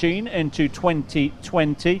 2019 into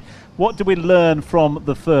 2020. What do we learn from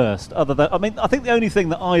the first? I think the only thing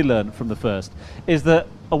that I learned from the first is that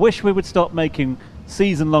I wish we would stop making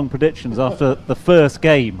season-long predictions after the first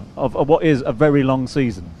game of what is a very long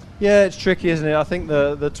season. Yeah, it's tricky, isn't it? I think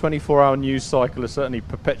the 24-hour news cycle has certainly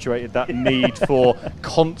perpetuated that need for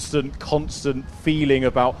constant feeling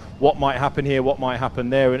about what might happen here, what might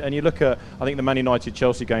happen there. And you look at, I think the Man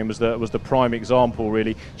United-Chelsea game was the prime example,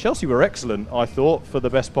 really. Chelsea were excellent, I thought, for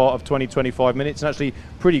the best part of 20-25 minutes, and actually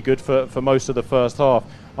pretty good for most of the first half.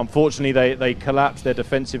 Unfortunately, they collapsed. Their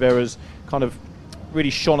defensive errors kind of really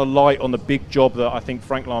shone a light on the big job that I think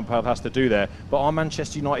Frank Lampard has to do there. But are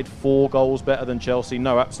Manchester United 4 goals better than Chelsea?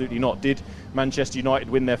 No, absolutely not. Did Manchester United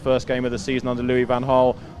win their first game of the season under Louis van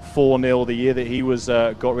Gaal 4-0 the year that he was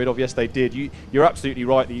got rid of? Yes, they did. You're absolutely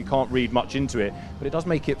right that you can't read much into it, but it does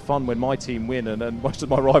make it fun when my team win and most of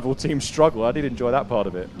my rival teams struggle. I did enjoy that part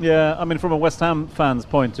of it. Yeah, I mean, from a West Ham fan's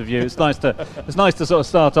point of view, it's nice to sort of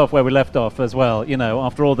start off where we left off as well. You know,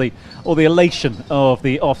 after all the elation of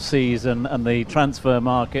the off season and the transfer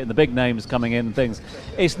market and the big names coming in and things,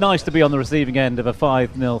 it's nice to be on the receiving end of a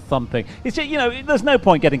 5-0 thumping. It's just, there's no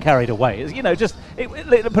point getting carried away.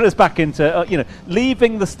 It put us back into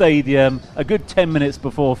leaving the stadium a good 10 minutes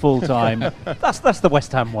before full time. That's the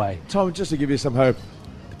West Ham way. Tom, just to give you some hope,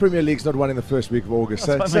 the Premier League's not won in the first week of August.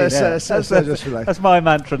 That's my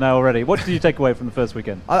mantra now already. What did you take away from the first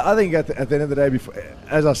weekend? I think at the end of the day,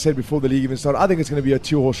 as I said before the league even started, I think it's going to be a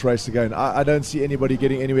 2-horse race again. I don't see anybody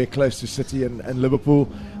getting anywhere close to City and Liverpool.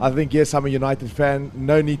 I think, yes, I'm a United fan.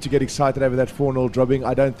 No need to get excited over that 4-0 drubbing.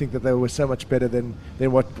 I don't think that they were so much better than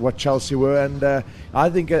what Chelsea were. And I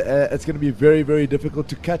think it's going to be very, very difficult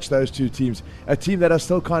to catch those two teams. A team that I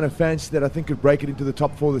still kind of fancy that I think could break it into the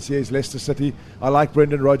top 4 this year is Leicester City. I like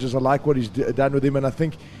Brendan Rodgers. I like what he's done with him. And I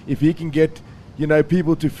think if he can get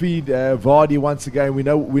people to feed Vardy once again, we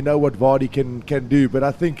know what Vardy can do. But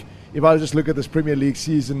I think if I just look at this Premier League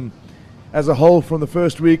season, as a whole, from the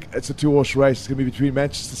first week, it's a two-horse race. It's going to be between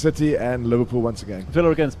Manchester City and Liverpool once again. Villa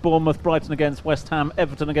against Bournemouth, Brighton against West Ham,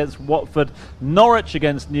 Everton against Watford, Norwich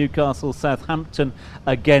against Newcastle, Southampton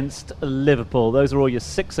against Liverpool. Those are all your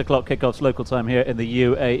 6 o'clock kickoffs local time here in the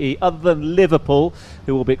UAE. Other than Liverpool,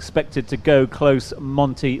 who will be expected to go close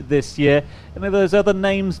Monty this year, any of those other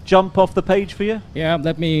names jump off the page for you? Yeah,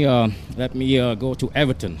 let me go to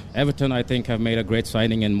Everton. Everton, I think, have made a great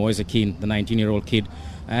signing in Moise Kean, the 19-year-old kid.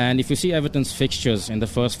 And if you see Everton's fixtures in the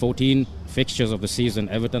first 14 fixtures of the season,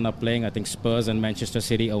 Everton are playing, I think, Spurs and Manchester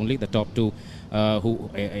City only, the top two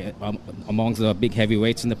amongst the big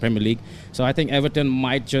heavyweights in the Premier League. So I think Everton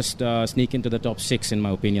might just sneak into the top 6, in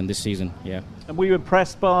my opinion, this season. Yeah. And were you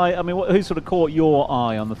impressed by, who sort of caught your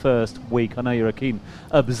eye on the first week? I know you're a keen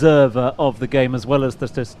observer of the game as well as the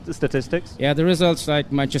statistics. Yeah, the results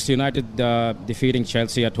like Manchester United defeating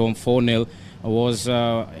Chelsea at home 4-0 was,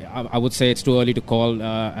 I would say it's too early to call,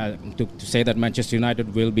 to say that Manchester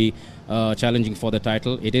United will be challenging for the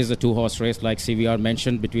title. It is a two-horse race, like CVR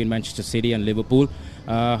mentioned, between Manchester City and Liverpool.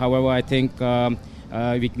 However, I think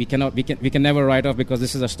we can never write off, because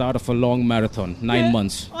this is the start of a long marathon, 9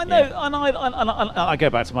 months. I know, and I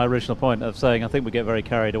go back to my original point of saying I think we get very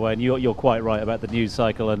carried away, and you're quite right about the news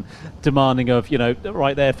cycle and demanding of,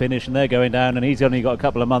 right, they're finished and they're going down and he's only got a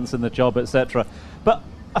couple of months in the job, etc. But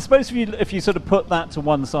I suppose if you sort of put that to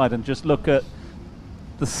one side and just look at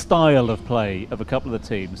the style of play of a couple of the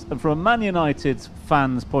teams, and from a Man United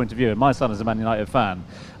fan's point of view, and my son is a Man United fan,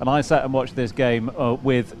 and I sat and watched this game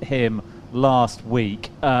with him last week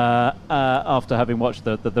after having watched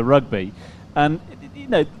the rugby, and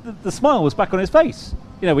the smile was back on his face.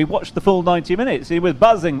 We watched the full 90 minutes. He was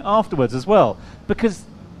buzzing afterwards as well, because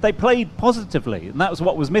they played positively, and that was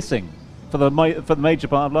what was missing for the major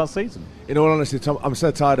part of last season. In all honesty, Tom, I'm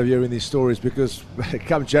so tired of hearing these stories, because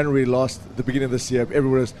come January the beginning of this year,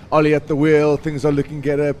 everyone is Ollie at the wheel, things are looking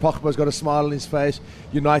better, Pogba's got a smile on his face,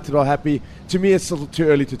 United are happy. To me, it's still too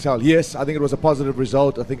early to tell. Yes, I think it was a positive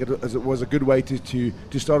result. I think it was a good way to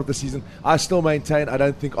start off the season. I still maintain I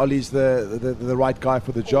don't think Ollie's the right guy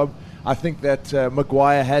for the job. I think that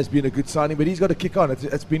Maguire has been a good signing, but he's got to kick on.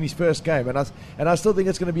 It's been his first game, and I still think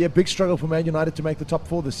it's going to be a big struggle for Man United to make the top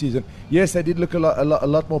 4 this season. Yes, they did look a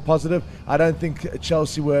lot more positive. I don't think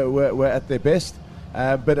Chelsea were at their best,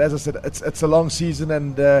 but as I said, it's a long season,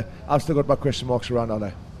 and I've still got my question marks around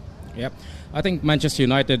Ole. Yeah, I think Manchester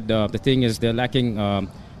United. The thing is, they're lacking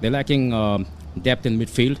depth in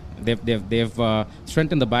midfield. They've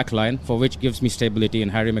strengthened the back line, for which gives me stability in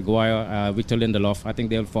Harry Maguire, Victor Lindelof. I think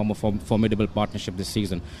they'll form a formidable partnership this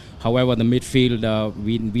season. However, the midfield,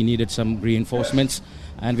 we needed some reinforcements,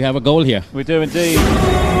 and we have a goal here. We do indeed.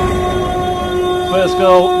 First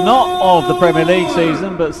goal, not of the Premier League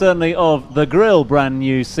season, but certainly of the Grill brand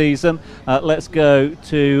new season. Let's go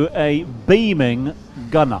to a beaming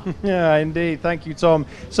Gunner. Yeah, indeed. Thank you, Tom.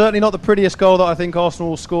 Certainly not the prettiest goal that I think Arsenal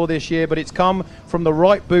will score this year, but it's come from the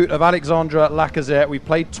right boot of Alexandre Lacazette. We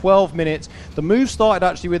played 12 minutes. The move started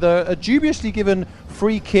actually with a dubiously given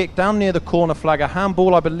free kick down near the corner flag, a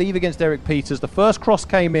handball, I believe, against Eric Peters. The first cross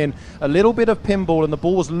came in, a little bit of pinball, and the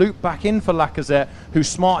ball was looped back in for Lacazette, whose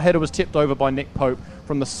smart header was tipped over by Nick Pope.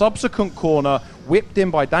 From the subsequent corner, whipped in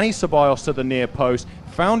by Dani Ceballos to the near post,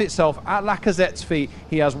 found itself at Lacazette's feet.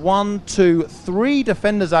 He has 1, 2, 3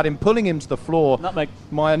 defenders at him, pulling him to the floor. Nutmeg.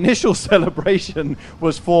 My initial celebration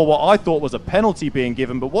was for what I thought was a penalty being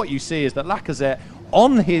given, but what you see is that Lacazette,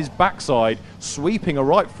 on his backside, sweeping a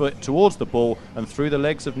right foot towards the ball and through the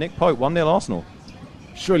legs of Nick Pope. 1-0 Arsenal.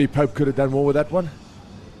 Surely Pope could have done more with that one.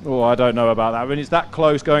 Oh, I don't know about that. When it's that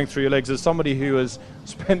close going through your legs, as somebody who has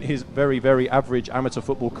spent his very, very average amateur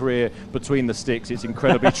football career between the sticks, it's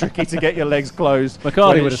incredibly tricky to get your legs closed.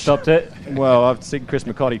 McCarty would have stopped it. Well, I've seen Chris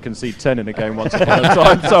McCarty concede 10 in a game once upon a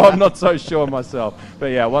time, so I'm not so sure myself. But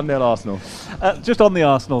yeah, 1-0 Arsenal. Just on the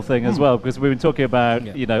Arsenal thing as well, because we've been talking about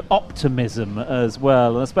optimism as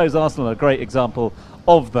well, and I suppose Arsenal are a great example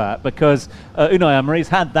of that, because Unai Emery's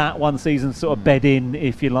had that one season sort of bed in,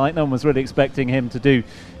 if you like. No one was really expecting him to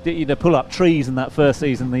pull up trees in that first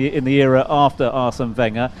season in the era after Arsene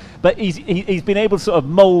Wenger, but he's been able to sort of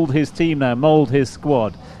mould his team now, mould his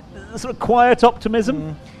squad. Sort of quiet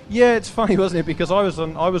optimism. Yeah, it's funny, wasn't it? Because I was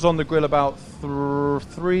on the grill about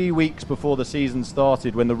 3 weeks before the season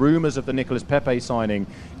started, when the rumours of the Nicolas Pepe signing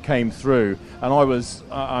came through, and I was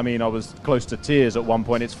close to tears at one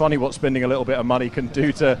point. It's funny what spending a little bit of money can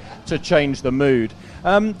do to change the mood.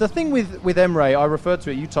 The thing with Emery, I referred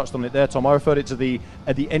to it, you touched on it there, Tom, I referred it to the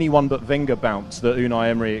anyone but Wenger bounce that Unai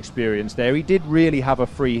Emery experienced there. He did really have a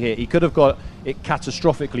free hit. He could have got it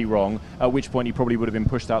catastrophically wrong, at which point he probably would have been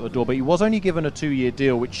pushed out the door, but he was only given a 2-year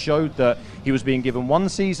deal, which showed that he was being given one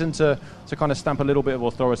season to kind of stamp a little bit of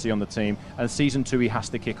authority on the team, and season 2 he has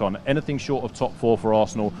to kick on. Anything short of top 4 for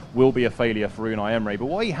Arsenal will be a failure for Unai Emery. But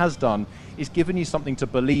what he has done is given you something to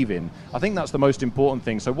believe in. I think that's the most important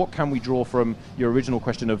thing. So what can we draw from your original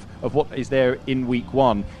question of what is there in week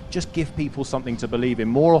 1? Just give people something to believe in.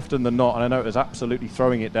 More often than not, and I know it was absolutely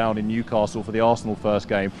throwing it down in Newcastle for the Arsenal first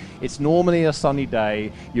game, it's normally a sunny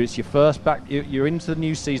day, it's your first back, you're into the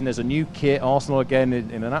new season, there's a new kit, Arsenal again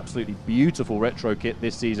in an absolutely beautiful retro kit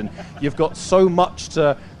this season. You've got so much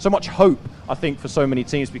hope, I think, for so many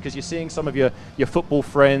teams, because you're seeing some of your football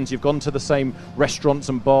friends, you've gone to the same restaurants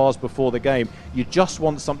and bars before the game. You just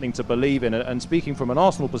want something to believe in. And speaking from an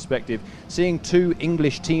Arsenal perspective, seeing 2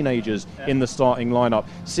 English teenagers in the starting lineup,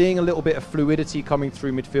 seeing a little bit of fluidity coming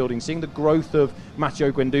through midfielding, seeing the growth of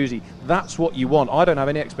Matteo Guendouzi, that's what you want. I don't have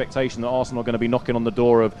any expectation that Arsenal are going to be knocking on the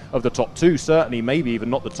door of the top 2, certainly, maybe even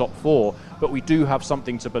not the top 4, but we do have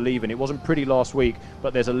something to believe in. It wasn't pretty last week,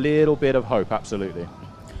 but there's a little bit of hope, absolutely.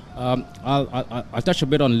 I'll touch a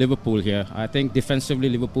bit on Liverpool here. I think defensively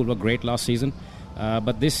Liverpool were great last season,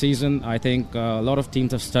 but this season I think a lot of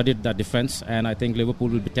teams have studied that defense, and I think Liverpool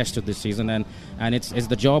will be tested this season, and it's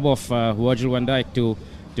the job of Virgil van Dijk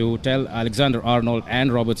to tell Alexander-Arnold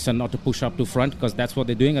and Robertson not to push up to front, because that's what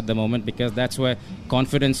they're doing at the moment, because that's where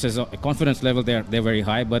confidence level they're very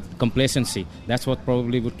high, but complacency, that's what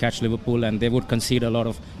probably would catch Liverpool, and they would concede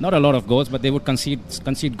not a lot of goals, but they would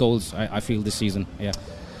concede goals, I feel, this season. Yeah.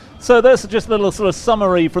 So there's just a little sort of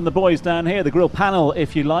summary from the boys down here, the grill panel,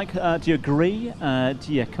 if you like. Do you agree?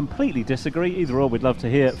 Do you completely disagree? Either or, we'd love to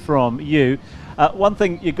hear from you. One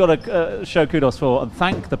thing you've got to show kudos for and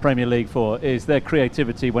thank the Premier League for is their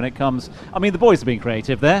creativity when it comes... I mean, the boys have been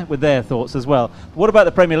creative there with their thoughts as well. What about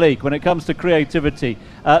the Premier League when it comes to creativity?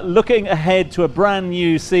 Looking ahead to a brand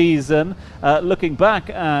new season, looking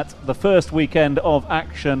back at the first weekend of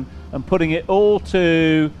action and putting it all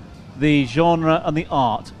to the genre and the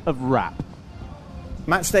art of rap.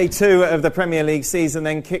 Match day 2 of the Premier League season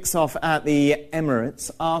then kicks off at the Emirates.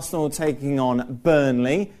 Arsenal taking on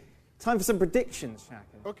Burnley. Time for some predictions, Shaq.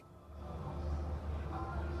 Okay.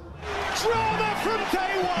 Drama from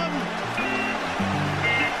day 1.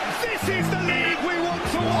 This is the league we want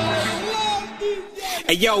to watch.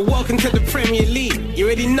 Hey yo, welcome to the Premier League. You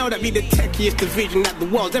already know that we the techiest division that the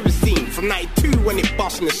world's ever seen. From 92 when it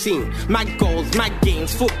bossed on the scene. Mad goals, mad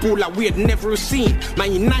games, football like we had never seen.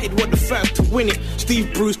 Man United were the first to win it.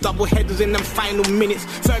 Steve Bruce double headers in them final minutes.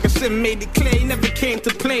 Ferguson made it clear he never came to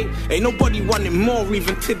play. Ain't nobody wanted more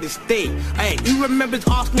even to this day. Hey, who remembers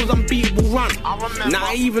Arsenal's unbeatable run? I remember.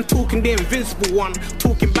 Not even talking the invincible one.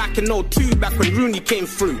 Talking back in 02, back when Rooney came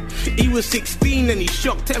through. He was 16 and he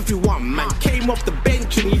shocked everyone. Man came off the bench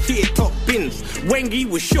and you hear top bins. Wenger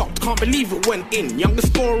was shocked, can't believe it went in.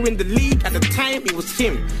 Youngest scorer in the league at the time, it was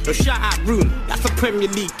him. So shout out Rooney, that's a Premier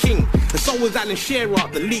League king. And so was Alan Shearer,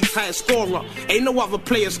 the league's highest scorer. Ain't no other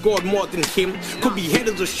player scored more than him. Could be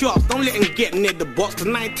headers or shots, don't let him get near the box. 'Cause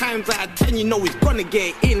 9 times out of 10 you know he's gonna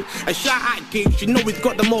get in. And shout out Giggs, you know he's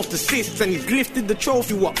got the most assists. And he's lifted the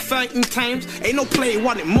trophy, 13 times? Ain't no player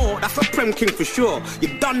won it more, that's a Prem king for sure. You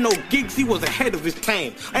done know Giggs, he was ahead of his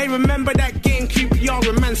time. I remember that game, QPR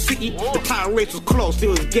and Man City. The title race was close, it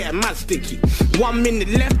was getting mad sticky. 1 minute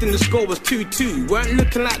left and the score was 2-2. Weren't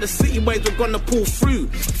looking like the City boys were gonna pull through.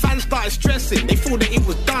 Fans started stressing, they thought that it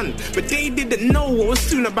was done, but they didn't know what was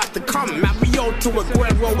soon about to come. Man, we owed to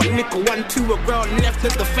Aguero, a nickel 1-2, Aguero left the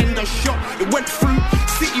defender shot, it went through.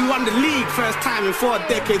 City won the league, first time in 4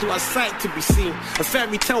 decades, what a sight to be seen. A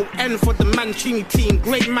fairy tale end for the Mancini team.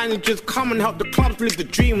 Great managers come and help the clubs live the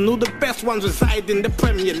dream, and all the best ones reside in the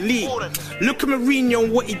Premier League. Look at Mourinho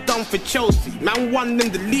and what he done for Chelsea. Man won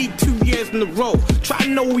in the league 2 years in a row. Try to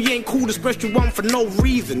know he ain't called a special one for no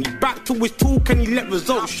reason. He back to his talk and he let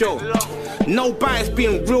results show. No bias,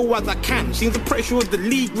 being real as I can. Seems the pressure of the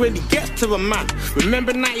league really gets to a man.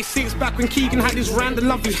 Remember 96 back when Keegan had his round, the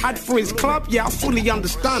love he had for his club? Yeah, I fully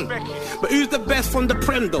understand. But who's the best from the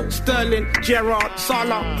Prem though? Sterling, Gerrard,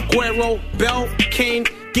 Salah, Aguero, Bell, Kane,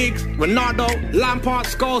 Giggs, Ronaldo, Lampard,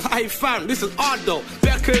 Scholes, hey fam, this is Ardo,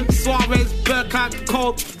 Beckham, Suarez, Burkhardt,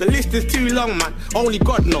 Cole. The list is too long, man, only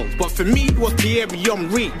God knows. But for me, it was Thierry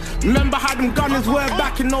Henry. Remember how them Gunners were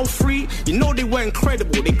back in 03? You know they were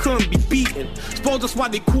incredible, they couldn't be beaten. Suppose that's why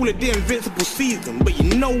they call it the invincible season. But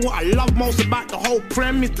you know what I love most about the whole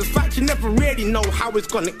Prem is the fact you never really know how it's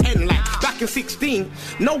gonna end. Like back back in 16.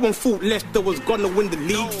 No one thought Leicester was gonna win the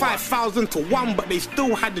league. 5,000 to 1, but they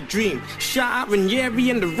still had a dream. Shout out Ranieri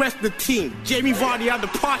and the rest of the team. Jamie Vardy at the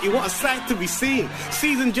party, what a sight to be seen.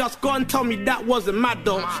 Season just gone, tell me that wasn't mad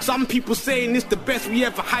though. Some people saying it's the best we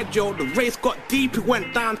ever had, yo. The race got deep, it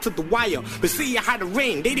went down to the wire. But see, I had a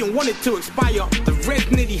rain, they didn't want it to expire. The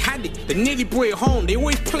Reds nearly had it, they nearly brought it home. They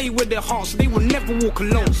always play with their hearts, so they will never walk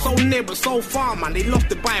alone. So near but so far, man, they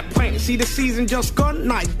lost it by a point. See the season just gone?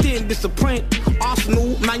 Nah, it didn't disappoint.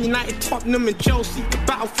 Arsenal, Man United, Tottenham and Chelsea. The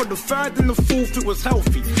battle for the third and the fourth, it was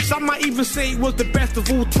healthy. Some might even say it was the best of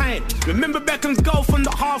all time. Remember Beckham's goal from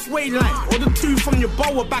the halfway line, or the two from your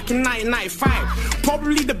bower back in 1995.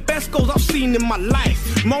 Probably the best goals I've seen in my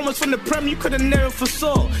life. Moments from the Prem you could have never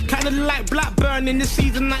foresaw. Kinda like Blackburn in the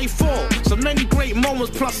season 94. So many great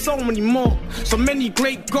moments plus so many more. So many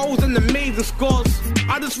great goals and amazing scores.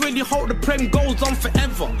 I just really hope the Prem goes on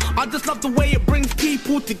forever. I just love the way it brings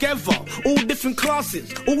people together. All different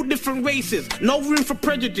classes, all different races. No room for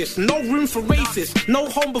prejudice, no room for racists. No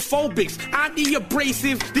homophobics,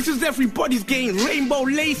 anti-abrasive. This is everybody's game, rainbow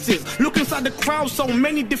laces. Look inside the crowd, so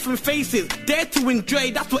many different faces. Dare to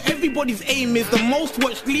enjoy, that's what everybody's aim is. The most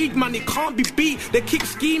watched league, man, it can't be beat. They kick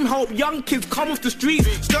scheme, help young kids come off the streets.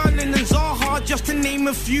 Sterling and Zaha, just to name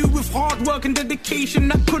a few. With hard work and dedication,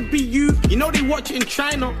 that could be you. You know they watch it in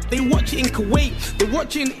China, they watch it in Kuwait, they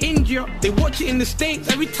watch it in India, they watch it in the States.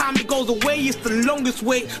 Every time it goes away, it's the longest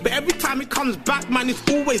wait. But every time it comes back, man, it's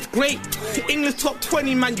always great. England's top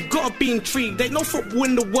 20, man, you gotta be intrigued. Ain't no football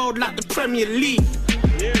in the world like the Premier League.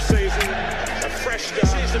 New season, a fresh start.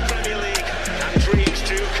 This is the Premier League, and dreams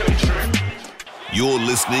do come true. You're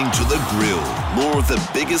listening to The Grill. More of the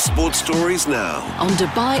biggest sports stories now. On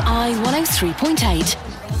Dubai Eye 103.8.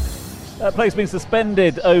 Play's been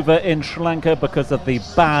suspended over in Sri Lanka because of the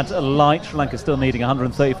bad light. Sri Lanka still needing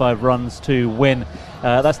 135 runs to win.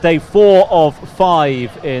 That's day 4 of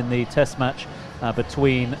 5 in the test match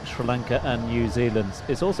between Sri Lanka and New Zealand.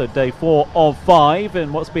 It's also day 4 of 5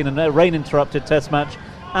 in what's been a rain-interrupted test match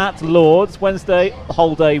at Lord's. Wednesday, the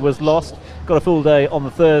whole day was lost. Got a full day on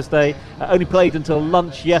the Thursday. Only played until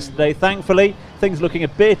lunch yesterday. Thankfully, things looking a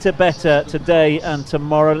bit better today and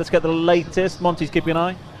tomorrow. Let's get the latest. Monty's keeping an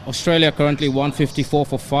eye. Australia currently 154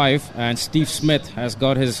 for 5, and Steve Smith has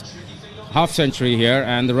got his half century here,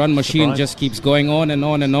 and the run machine just keeps going on and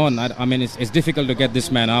on and on. I mean, it's difficult to get this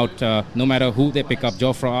man out, no matter who they pick up,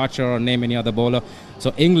 Jofra Archer or name any other bowler.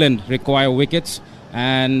 So England require wickets,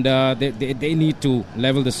 and they need to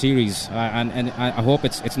level the series, and I hope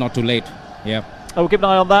it's not too late. Yeah. We'll keep an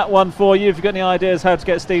eye on that one for you. If you've got any ideas how to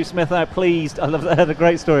get Steve Smith out, please. I had a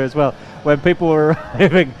great story as well when people were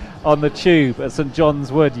arriving on the tube at St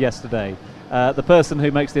John's Wood yesterday. The person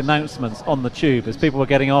who makes the announcements on the tube, as people were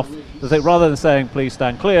getting off, rather than saying please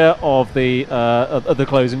stand clear of the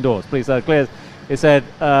closing doors, please stand clear, it said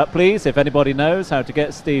please, if anybody knows how to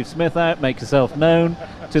get Steve Smith out, make yourself known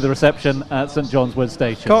to the reception at St John's Wood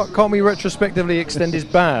Station. Can't we retrospectively extend his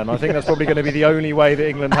ban? I think that's probably going to be the only way that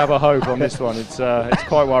England have a hope on this one. It's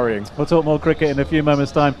quite worrying. We'll talk more cricket in a few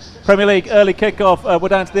moments' time. Premier League early kick-off. We're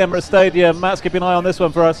down to the Emirates Stadium. Matt's keeping an eye on this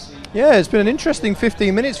one for us. Yeah, it's been an interesting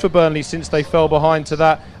 15 minutes for Burnley since they fell behind to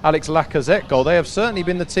that Alex Lacazette goal. They have certainly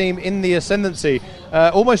been the team in the ascendancy.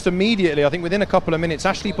 Almost immediately, I think within a couple of minutes,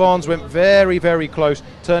 Ashley Barnes went very, very close,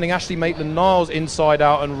 turning Ashley Maitland-Niles inside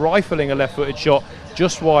out and rifling a left-footed shot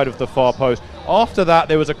just wide of the far post. After that,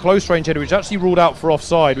 there was a close-range header which actually ruled out for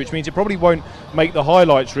offside, which means it probably won't make the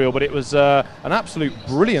highlights reel, but it was an absolute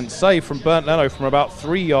brilliant save from Bernd Leno from about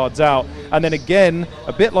 3 yards out. And then again,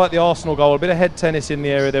 a bit like the Arsenal goal, a bit of head tennis in the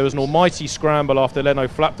area. There was an almighty scramble after Leno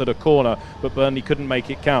flapped at a corner, but Burnley couldn't make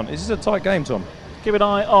it count. This is a tight game, Tom. Keep an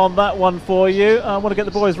eye on that one for you. I want to get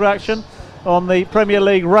the boys' reaction on the Premier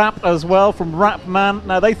League rap as well from Rap Man.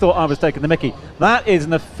 Now, they thought I was taking the mickey. That is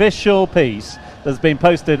an official piece that's been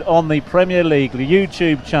posted on the Premier League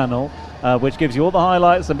YouTube channel, which gives you all the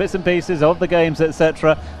highlights and bits and pieces of the games,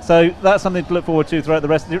 etc. So that's something to look forward to throughout the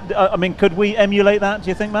rest of the... I mean, could we emulate that, do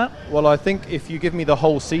you think, Matt? Well, I think if you give me the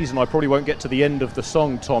whole season, I probably won't get to the end of the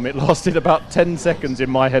song, Tom. It lasted about 10 seconds in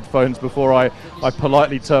my headphones before I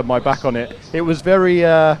politely turned my back on it. It was very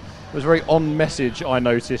on message, I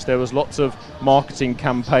noticed. There was lots of marketing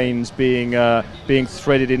campaigns being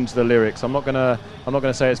threaded into the lyrics. I'm not gonna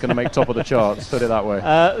say it's going to make top of the charts, put it that way.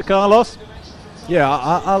 Carlos? Yeah,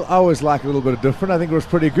 I always like a little bit of different. I think it was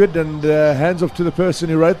pretty good, and hands off to the person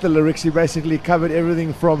who wrote the lyrics. He basically covered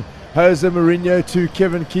everything from Jose Mourinho to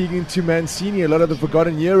Kevin Keegan to Mancini. A lot of the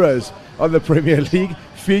forgotten Euros of the Premier League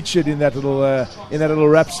featured in that little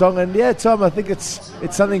rap song. And yeah, Tom, I think it's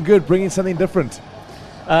something good, bringing something different.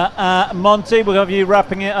 Monty, we'll have you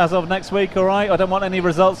rapping it as of next week, all right? I don't want any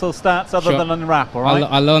results or stats other than on rap, all right?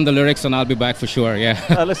 I'll learn the lyrics and I'll be back for sure,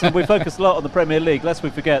 yeah. Listen, we focus a lot on the Premier League. Lest we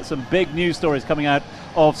forget some big news stories coming out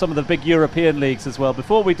of some of the big European leagues as well.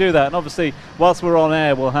 Before we do that, and obviously whilst we're on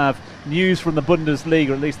air, we'll have news from the Bundesliga,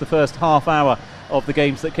 or at least the first half hour of the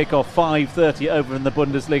games that kick off 5:30 over in the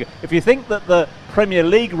Bundesliga. If you think that the Premier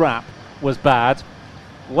League rap was bad,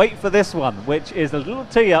 wait for this one, which is a little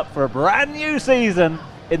tee-up for a brand new season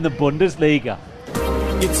in the Bundesliga.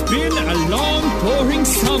 It's been a long, boring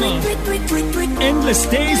summer. Endless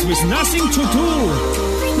days with nothing to do.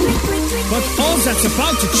 But all that's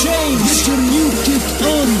about to change. Get your new kit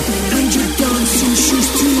on and your dancing shoes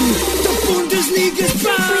too. The Bundesliga's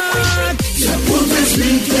back. The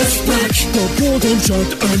Bundesliga's back. The boredom's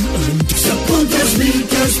at an end. The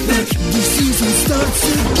Bundesliga's back. The season starts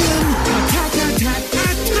again. Attack, attack,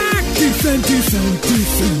 attack. Defend, defend,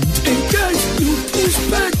 defend. And guys, look who's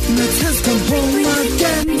back. Let's has come home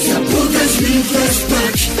again. The Bundesliga's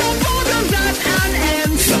back. The boredom's at an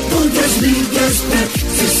end. The Bundesliga's back.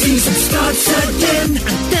 The season starts again.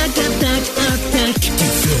 Attack, attack, attack.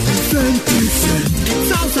 Defend, defend, defend.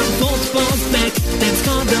 It's awesome football's back. That's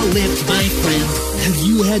gonna lift, my friend. Have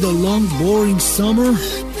you had a long, boring summer?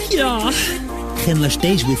 Yeah. Endless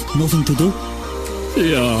days with nothing to do?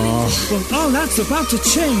 Yeah. Well, all that's about to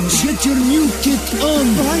change. Get your new kit on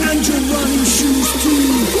and your running shoes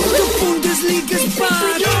too. The Bundesliga's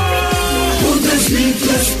back.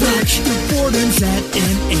 Bundesliga's back. The boredom's at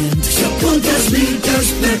an end. The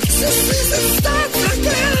Bundesliga's back. The season starts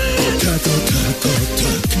again. Attack, attack,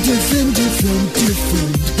 attack. Defend, defend,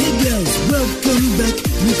 defend. Hey guys, welcome back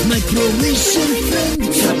with my Croatian friend.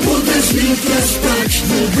 The Bundesliga's back.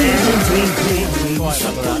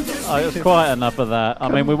 Quite enough of that. I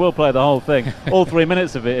mean, we will play the whole thing, all 3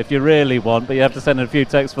 minutes of it, if you really want. But you have to send in a few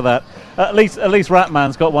texts for that. At least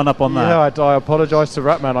Ratman's got one up on that. Yeah, I apologise to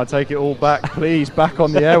Ratman. I take it all back, please, back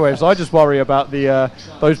on the airwaves. I just worry about the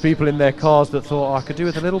those people in their cars that thought I could do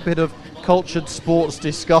with a little bit of cultured sports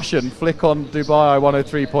discussion. Flick on Dubai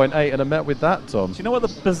 103.8, and I met with that, Tom. Do you know what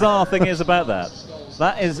the bizarre thing is about that?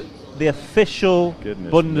 That is the official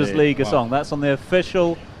Bundesliga song. That's on the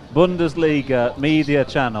official Bundesliga media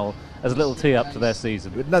channel as a little tee-up to their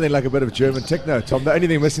season. But nothing like a bit of German techno, Tom. The only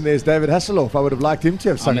thing missing there is David Hasselhoff. I would have liked him to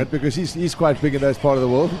have sung it because he's quite big in those part of the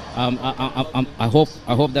world. I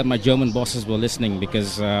hope that my German bosses were listening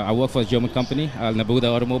because I work for a German company,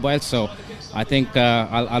 Nabuda Automobile, so I think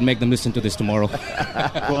I'll make them listen to this tomorrow.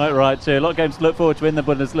 Quite right, too. A lot of games to look forward to in the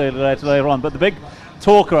Bundesliga later on. But the big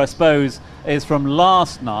talker, I suppose, is from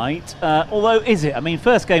last night. Although, is it? I mean,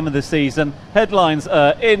 first game of the season. Headlines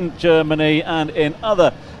in Germany and in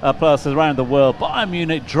other places around the world. Bayern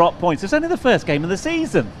Munich drop points. It's only the first game of the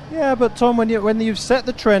season. Yeah, but Tom, when you've set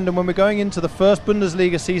the trend and when we're going into the first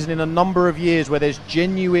Bundesliga season in a number of years where there's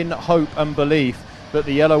genuine hope and belief that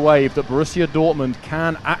the yellow wave, that Borussia Dortmund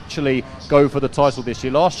can actually go for the title this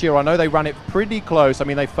year. Last year, I know they ran it pretty close. I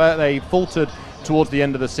mean, they faltered towards the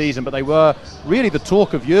end of the season, but they were really the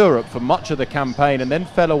talk of Europe for much of the campaign and then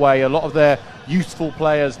fell away. A lot of their youthful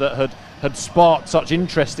players that had sparked such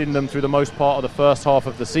interest in them through the most part of the first half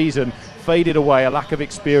of the season faded away, a lack of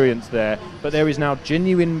experience there. But there is now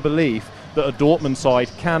genuine belief that a Dortmund side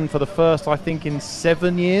can, for the first, I think, in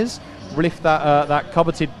 7 years, lift that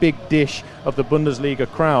coveted big dish of the Bundesliga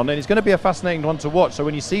crown, and it's going to be a fascinating one to watch. So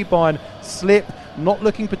when you see Bayern slip, not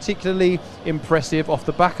looking particularly impressive off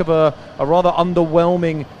the back of a rather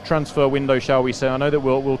underwhelming transfer window, shall we say. I know that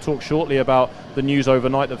we'll talk shortly about the news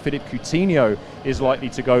overnight that Philippe Coutinho is likely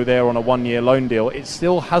to go there on a one-year loan deal. It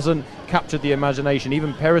still hasn't captured the imagination.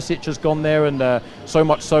 Even Perisic has gone there, and so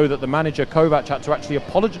much so that the manager Kovac had to actually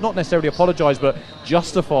apologise, not necessarily apologise, but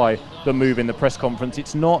justify the move in the press conference.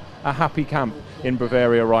 It's not a happy camp in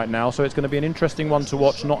Bavaria right now, so it's going to be an interesting one to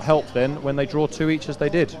watch, not helped then when they draw 2 each as they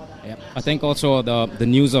did. Yeah. I think also the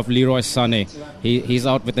news of Leroy Sané, he's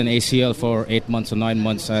out with an ACL for 8 months or 9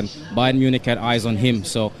 months, and Bayern Munich had eyes on him,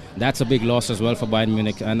 so that's a big loss as well for Bayern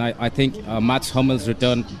Munich. And I think Mats Hummel's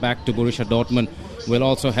return back to Borussia Dortmund will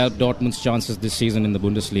also help Dortmund's chances this season in the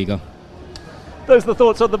Bundesliga. Those are the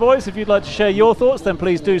thoughts of the boys. If you'd like to share your thoughts, then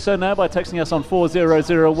please do so now by texting us on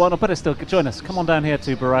 4001, or better still, join us. Come on down here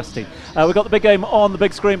to Barasti. We've got the big game on the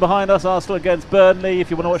big screen behind us, Arsenal against Burnley. If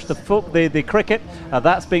you want to watch the cricket,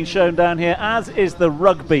 that's being shown down here, as is the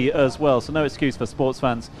rugby as well. So no excuse for sports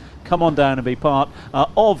fans. Come on down and be part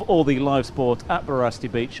of all the live sport at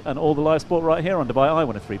Barasti Beach and all the live sport right here on Dubai Eye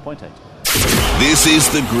 103.8. This is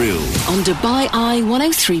The Grill on Dubai Eye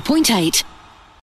 103.8.